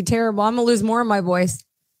going to be terrible. I'm going to lose more of my voice.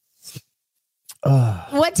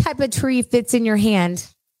 What type of tree fits in your hand?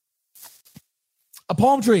 A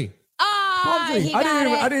palm tree. Palm tree.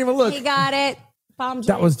 I didn't even look. He got it. Palm tree.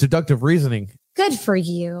 That was deductive reasoning. Good for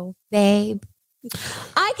you, babe.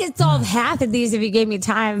 I could solve half of these if you gave me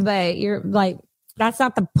time, but you're like, that's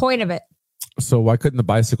not the point of it. So why couldn't the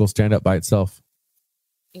bicycle stand up by itself?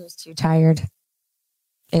 It was too tired.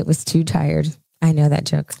 It was too tired. I know that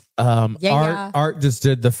joke. Art just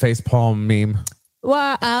did the face palm meme.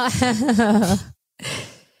 Well,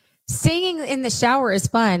 singing in the shower is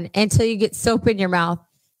fun until you get soap in your mouth.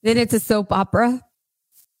 Then it's a soap opera.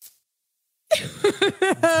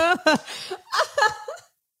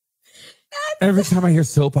 Every time I hear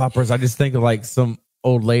soap operas, I just think of like some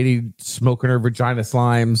old lady smoking her vagina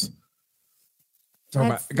slimes.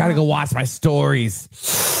 Gotta go watch my stories.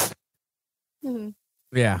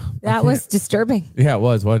 Yeah. That was disturbing. Yeah, it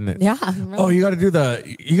was, wasn't it? Yeah. Oh, you gotta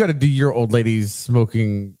do your old lady's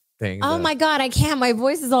smoking thing. Oh my God, I can't. My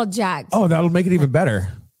voice is all jacked. Oh, that'll make it even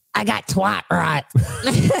better. I got twat right.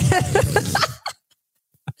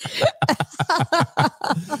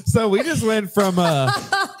 So we just went from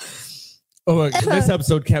this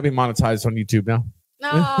episode can't be monetized on YouTube now.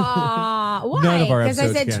 Why? None of our Because I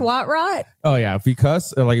episodes said can. twat rot? Oh yeah, if you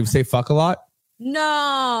cuss, like if you say fuck a lot.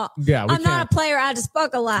 No. Yeah, I'm not a player. I just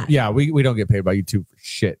fuck a lot. Yeah, we don't get paid by YouTube for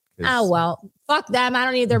shit. Oh, well, fuck them. I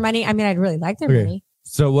don't need their money. I mean, I'd really like their money.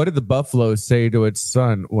 So what did the buffalo say to its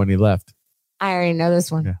son when he left? I already know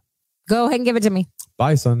this one. Yeah. Go ahead and give it to me.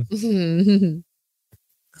 Bye, son.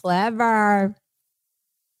 Clever.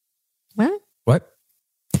 What? What?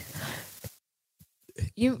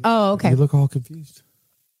 Okay. You look all confused.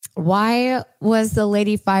 Why was the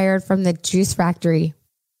lady fired from the juice factory?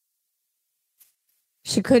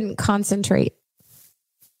 She couldn't concentrate.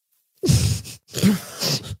 That's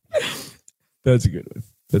a good one.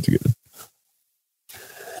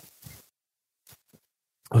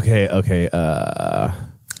 Okay.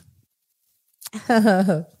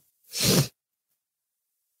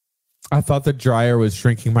 I thought the dryer was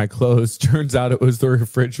shrinking my clothes. Turns out it was the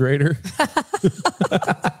refrigerator.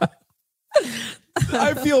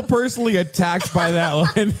 I feel personally attacked by that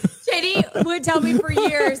one. JD would tell me for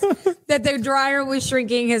years that the dryer was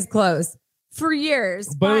shrinking his clothes. For years.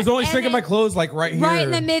 But it was only shrinking my clothes like right here. Right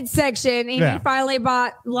in the midsection. And he finally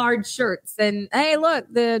bought large shirts. And hey, look,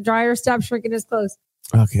 the dryer stopped shrinking his clothes.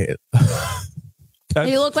 Okay.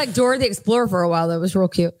 He looked like Dora the Explorer for a while. That was real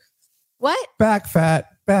cute. What? Back fat.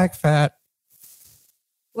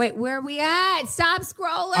 Wait, where are we at? Stop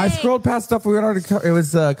scrolling. I scrolled past stuff we had already covered. It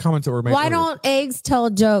was comments that were made. Why don't eggs tell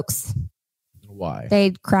jokes? Why?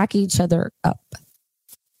 They crack each other up.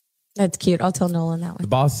 That's cute. I'll tell Nolan that The one.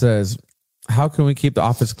 boss says, how can we keep the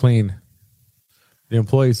office clean? The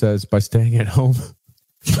employee says, by staying at home.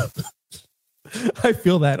 I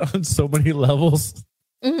feel that on so many levels.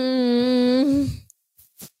 Okay,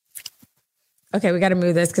 we got to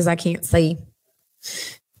move this because I can't see.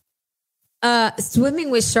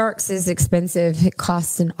 Swimming with sharks is expensive. It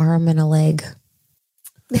costs an arm and a leg.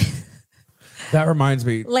 That reminds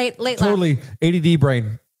me. Late. Totally ADD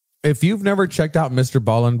brain. If you've never checked out Mr.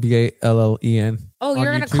 Ballen, Ballen. Oh, you're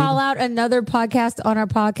going to call out another podcast on our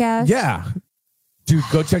podcast? Yeah. Dude,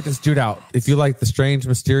 go check this dude out. If you like the strange,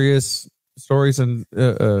 mysterious stories and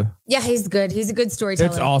yeah, he's good. He's a good storyteller.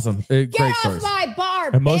 it's awesome. Great Get stories. off my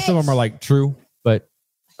bar, And most of bitch. them are like true, but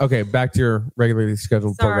okay, back to your regularly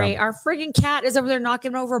scheduled Sorry, program. our freaking cat is over there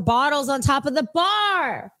knocking over bottles on top of the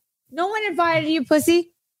bar. No one invited you,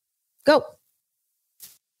 pussy. Go.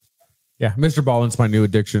 Yeah, Mr. Ballen's my new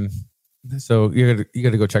addiction. So you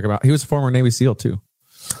got to go check him out. He was a former Navy SEAL too.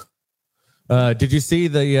 Did you see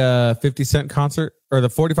the 50 Cent concert or the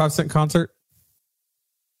 45 Cent concert?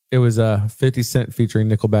 It was 50 Cent featuring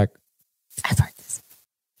Nickelback. I've heard this.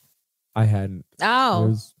 I hadn't.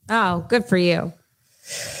 Oh, good for you.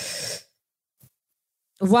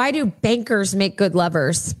 Why do bankers make good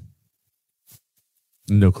lovers?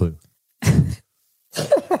 No clue.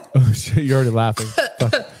 Oh shit, you're already laughing.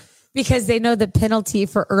 Because they know the penalty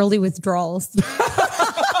for early withdrawals.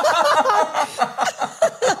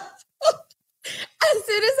 As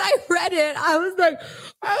soon as I read it, I was like,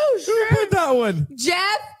 oh, Who put that one?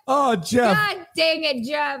 Jeff? Oh, Jeff. God dang it,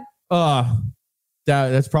 Jeff.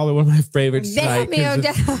 That's probably one of my favorites tonight. Damn you,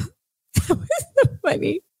 Jeff. That was so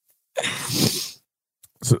funny.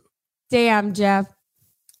 So, Damn, Jeff.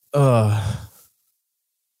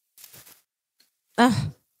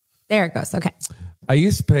 There it goes. Okay. I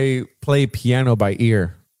used to play piano by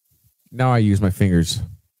ear. Now I use my fingers.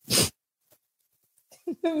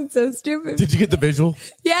 That was so stupid. Did you get the visual?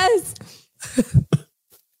 Yes.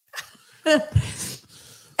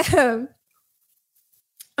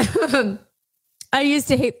 I used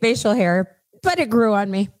to hate facial hair, but it grew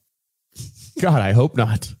on me. God, I hope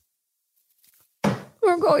not.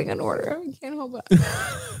 We're going in order. I can't help it.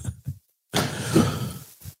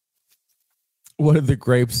 What are the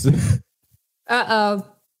grapes? Uh-oh.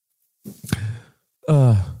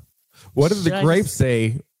 What did the grapes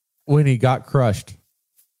say when he got crushed?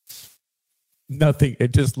 Nothing.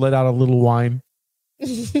 It just let out a little whine.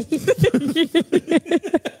 That's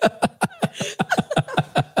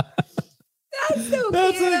so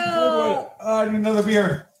That's cute. a good one. I need another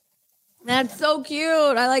beer. That's so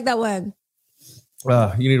cute. I like that one.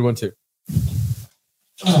 You need one too.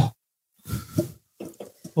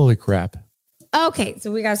 Holy crap. Okay,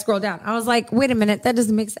 so we got to scroll down. I was like, wait a minute. That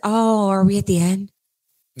doesn't make sense. Oh, are we at the end?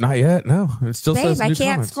 Not yet. No, it still Babe, says I new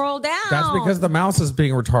can't comments. scroll down. That's because the mouse is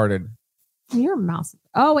being retarded. Your mouse.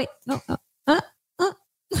 Oh, wait. No.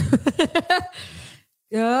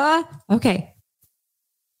 Okay.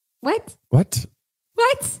 What? What?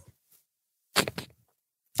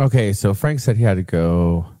 Okay, so Frank said he had to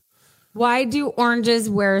go. Why do oranges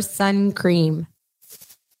wear sun cream?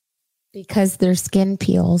 Because their skin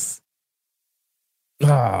peels.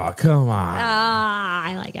 Oh, come on.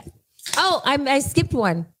 I like it. Oh, I skipped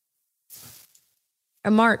one. A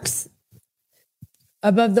Mark's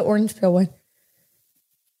above the orange peel one.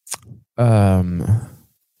 I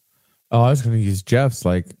was going to use Jeff's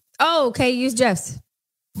Oh, okay. Use Jeff's.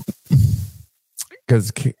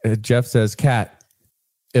 because Jeff says, Kat,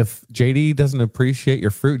 if JD doesn't appreciate your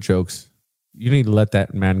fruit jokes, you need to let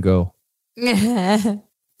that man go. Damn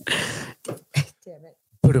it.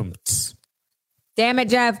 Boom. Damn it,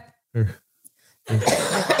 Jeff.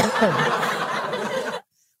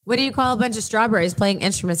 What do you call a bunch of strawberries playing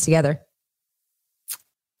instruments together?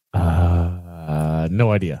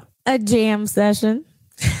 No idea. A jam session.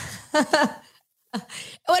 It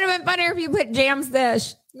would have been funnier if you put jam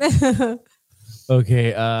sesh.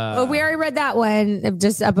 Okay. But we already read that one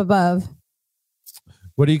just up above.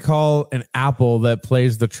 What do you call an apple that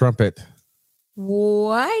plays the trumpet?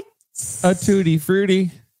 What? A tutti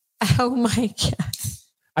frutti. Oh my God.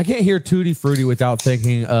 I can't hear tutti frutti without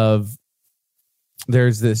thinking of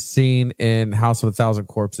there's this scene in House of a Thousand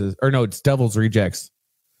Corpses, or no, it's Devil's Rejects,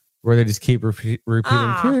 where they just keep repeating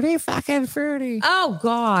tutti fucking fruity. Oh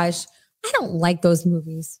gosh. I don't like those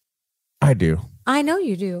movies. I do. I know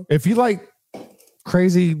you do. If you like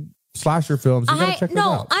crazy slasher films, you gotta check them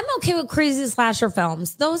out. I'm okay with crazy slasher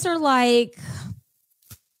films. Those are like,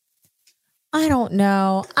 I don't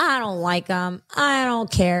know. I don't like them. I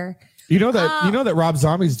don't care. You know that Rob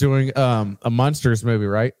Zombie's doing a Monsters movie,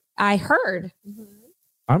 right? I heard.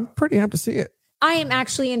 I'm pretty amped to see it I am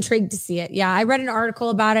actually intrigued to see it. Yeah, I read an article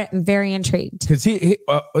about it. I'm very intrigued. because he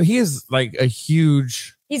is like a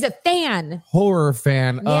huge He's a fan. Horror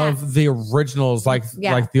fan Yes. of the originals, like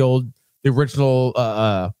the original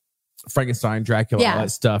Frankenstein, Dracula, all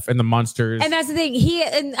that stuff, and the monsters. And that's the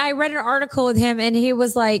thing. I read an article with him, and he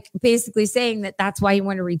was like basically saying that that's why he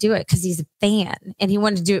wanted to redo it, because he's a fan and he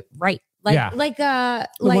wanted to do it right. When he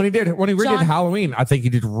redid Halloween, I think he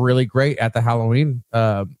did really great at the Halloween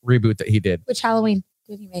reboot that he did. Which Halloween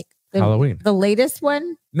did he make? Halloween, the latest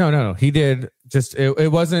one? No. He did just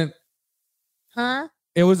it wasn't. Huh?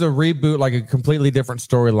 It was a reboot, like a completely different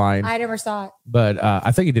storyline. I never saw it, but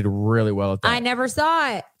I think he did really well at that. I never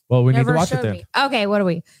saw it. Well, we need to watch it then. Okay, what are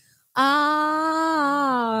we?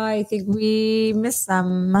 I think we missed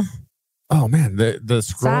some. Oh man, the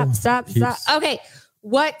scroll. Stop. Okay,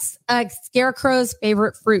 what's a scarecrow's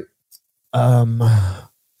favorite fruit?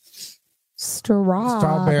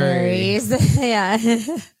 Strawberries. Yeah. Okay,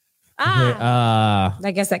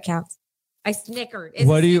 I guess that counts. I snickered. Is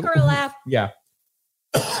it snicker a laugh? Yeah.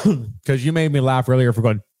 Because you made me laugh earlier for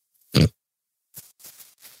going.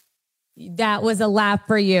 That was a laugh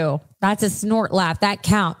for you. That's a snort laugh. That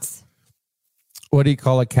counts. What do you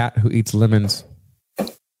call a cat who eats lemons? A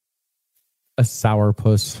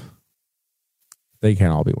sourpuss. They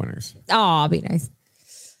can't all be winners. Oh, be nice.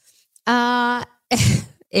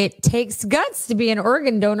 It takes guts to be an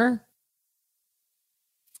organ donor.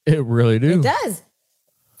 It really do. It does.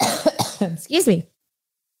 Excuse me.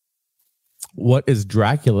 What is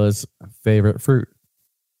Dracula's favorite fruit?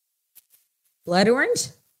 Blood orange?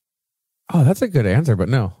 Oh, that's a good answer, but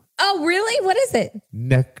no. Oh, really? What is it?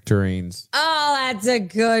 Nectarines. Oh, that's a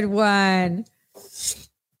good one.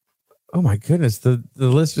 Oh my goodness. The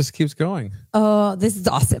list just keeps going. Oh, this is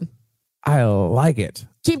awesome. I like it.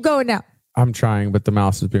 Keep going now. I'm trying, but the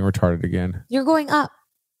mouse is being retarded again. You're going up.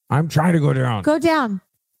 I'm trying to go down. Go down.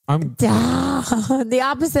 I'm down. The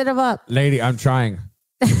opposite of up. Lady, I'm trying.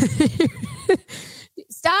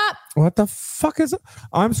 Stop. What the fuck is it?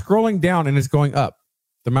 I'm scrolling down and it's going up.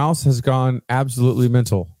 The mouse has gone absolutely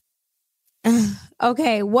mental.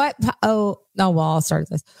 Okay. I'll start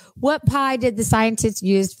this. What pie did the scientist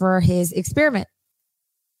use for his experiment?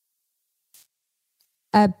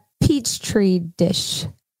 A Peachtree dish.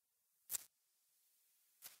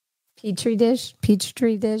 Petri dish?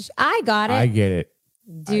 Peachtree dish? I got it. I get it.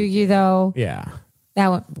 Do you though? Yeah. That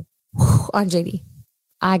went on JD.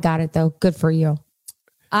 I got it though. Good for you.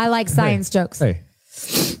 I like science jokes. Hey.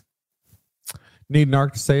 Need an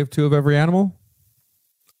arc to save 2 of every animal?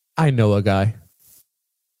 I know a guy.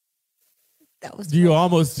 That was you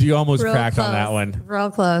almost cracked close. on that one.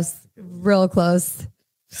 Real close.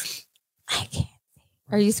 I can't.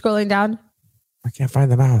 Are you scrolling down? I can't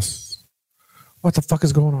find the mouse. What the fuck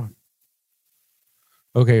is going on?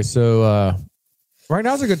 Okay, so right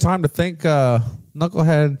now is a good time to thank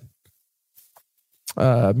Knucklehead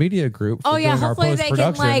Media Group. Oh yeah, hopefully they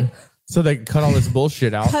can so they can cut all this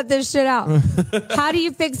bullshit out. Cut this shit out. How do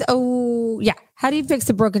you fix? How do you fix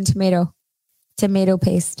a broken tomato? Tomato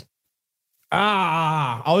paste.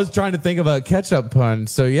 I was trying to think of a ketchup pun.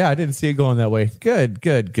 So yeah, I didn't see it going that way. Good.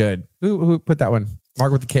 Who put that one?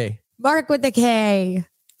 Mark with the K. Mark with the K.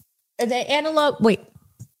 The antelope. Wait.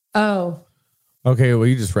 Oh. Okay, well,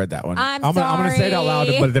 you just read that one. I'm going to say it out loud,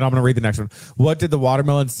 but then I'm going to read the next one. What did the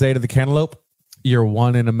watermelon say to the cantaloupe? You're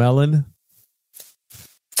one in a melon.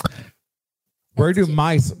 Where do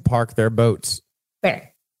mice park their boats?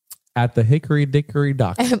 Where? At the Hickory Dickory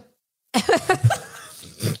Dock.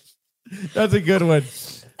 That's a good one.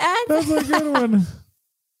 That's a good one.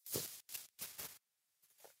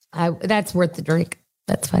 That's worth the drink.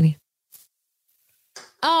 That's funny.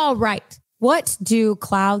 All right. What do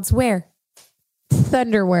clouds wear?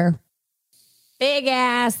 Thunderwear. Big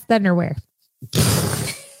ass thunderwear.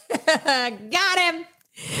 Got him.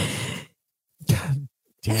 God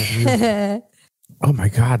damn you. Oh my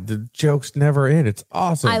God. The joke's never end. It's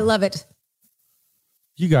awesome. I love it.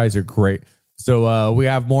 You guys are great. So we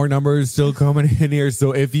have more numbers still coming in here.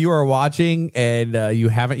 So if you are watching and you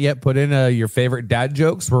haven't yet put in your favorite dad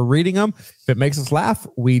jokes, we're reading them. If it makes us laugh,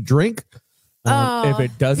 we drink. If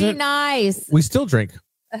it doesn't, be nice. We still drink.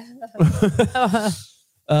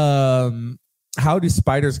 How do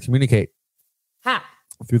spiders communicate? Ha.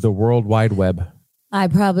 Through the World Wide Web. I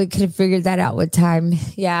probably could have figured that out with time.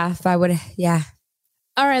 Yeah, if I would have. Yeah.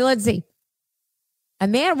 All right, let's see. A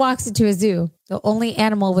man walks into a zoo. The only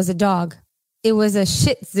animal was a dog. It was a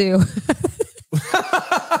Shih Tzu.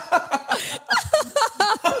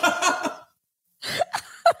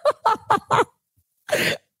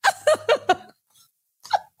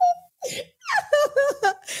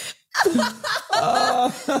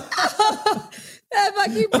 That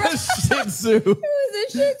fucking a Shih Tzu. It was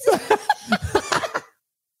a Shih Tzu.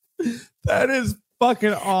 That is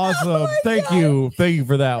fucking awesome. Thank you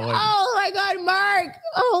for that one. Oh my God, Mark.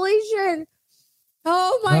 Holy shit.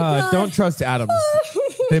 Oh my God. Don't trust Adams.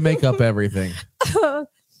 They make up everything. Lauren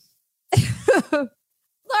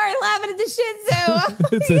laughing at the Shih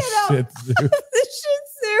Tzu. It's a Shih Tzu. The Shih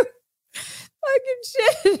Tzu. Fucking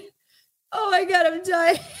shit. Oh my God, I'm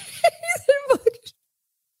dying.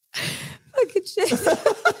 Fucking shit.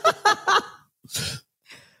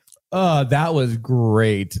 That was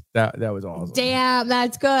great. That was awesome. Damn,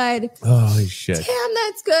 that's good. Holy shit. Damn,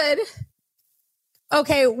 that's good.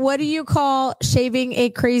 Okay, what do you call shaving a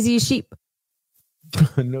crazy sheep?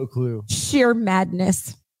 No clue. Sheer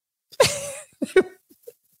madness.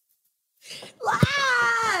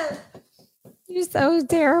 You're so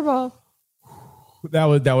terrible. That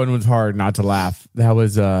one was hard not to laugh. That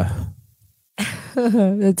was That's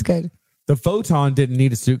good. the photon didn't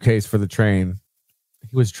need a suitcase for the train.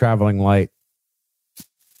 He was traveling light.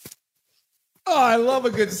 Oh, I love a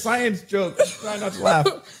good science joke. Try not to laugh.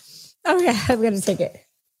 Okay, I'm gonna take it.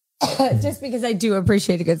 Just because I do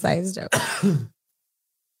appreciate a good science joke.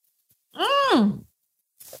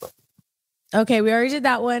 Okay, we already did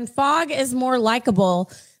that one. Fog is more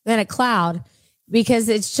likable than a cloud because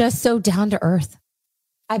it's just so down to earth.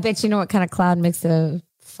 I bet you know what kind of cloud makes a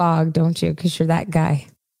fog, don't you? Because you're that guy.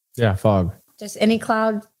 Yeah, fog. Just any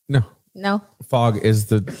cloud? No. No? Fog is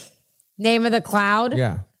the Name of the cloud?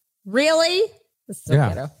 yeah. Really? That's so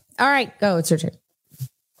ghetto. All right, go. It's your turn.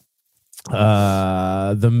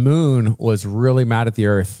 The moon was really mad at the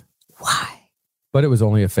earth, Why? but it was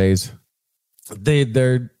only a phase.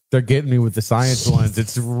 They're getting me with the science ones.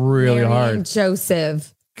 It's really Mary hard. and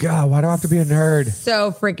Joseph. God, why do I have to be a nerd?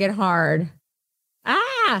 So freaking hard.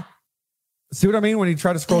 See what I mean? When you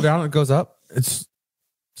try to scroll down and it goes up, it's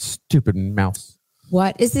stupid mouse.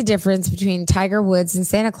 What is the difference between Tiger Woods and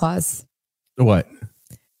Santa Claus? What?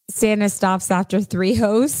 Santa stops after 3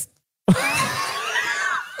 hoes.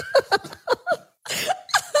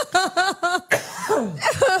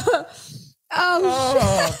 Oh,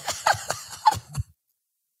 shit.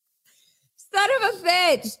 Son of a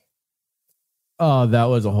bitch. Oh, that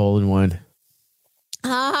was a hole in one.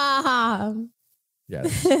 Ah. Yeah,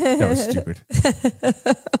 that was stupid.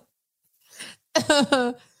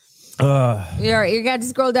 You're right. You got to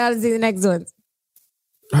scroll down and see the next one.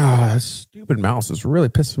 That stupid mouse is really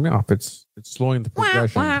pissing me off. It's slowing the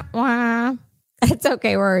progression. Wah, wah, wah. It's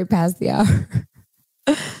okay. We're already past the hour.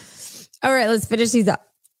 All right, let's finish these up.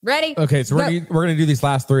 Ready? Okay, so we're gonna do these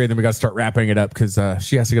last 3, and then we got to start wrapping it up because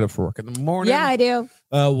she has to get up for work in the morning. Yeah, I do.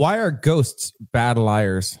 Why are ghosts bad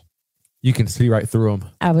liars? You can see right through them.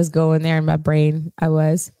 I was going there in my brain. I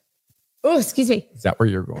was. Oh, excuse me. Is that where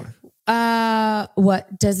you're going?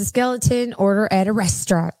 What does a skeleton order at a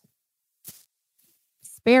restaurant?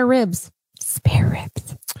 Spare ribs. Spare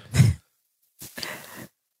ribs.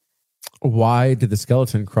 Why did the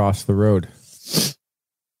skeleton cross the road?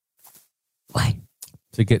 Why?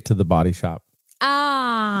 To get to the body shop.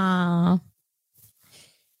 I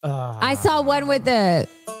saw one with the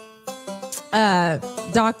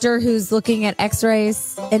doctor who's looking at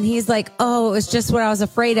x-rays and he's like, oh, it was just what I was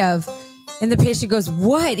afraid of. And the patient goes,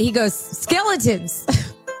 what? He goes, skeletons.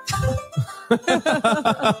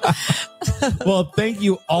 Well, thank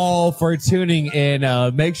you all for tuning in.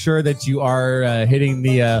 Make sure that you are hitting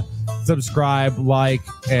the subscribe, like,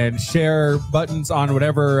 and share buttons on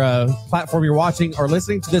whatever platform you're watching or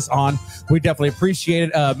listening to this on. We definitely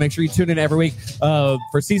appreciate it. Make sure you tune in every week.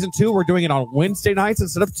 For season 2, we're doing it on Wednesday nights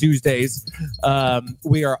instead of Tuesdays.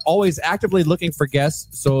 We are always actively looking for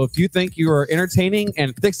guests. So if you think you are entertaining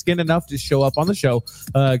and thick-skinned enough to show up on the show,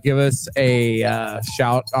 give us a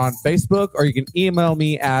shout on Facebook, or you can email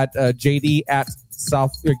me at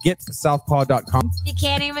jd@getsouthpaw.com. He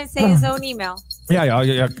can't even say his own email. Yeah,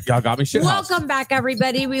 y'all got me shit. Welcome back,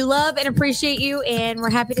 everybody. We love and appreciate you, and we're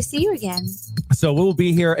happy to see you again. So we'll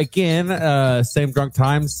be here again, same drunk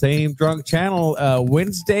time, same drunk channel,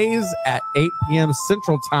 Wednesdays at 8 p.m.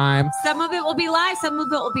 Central Time. Some of it will be live, some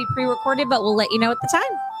of it will be pre-recorded, but we'll let you know at the time.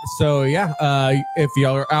 So yeah, if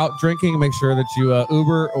y'all are out drinking, make sure that you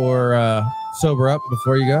Uber or sober up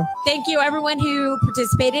before you go. Thank you, everyone who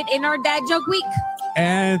participated in our Dad Joke Week.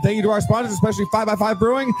 And thank you to our sponsors, especially 5x5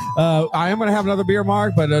 Brewing. I am going to have another beer,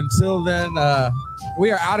 Mark, but until then,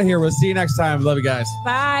 we are out of here. We'll see you next time. Love you guys.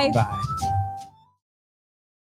 Bye. Bye.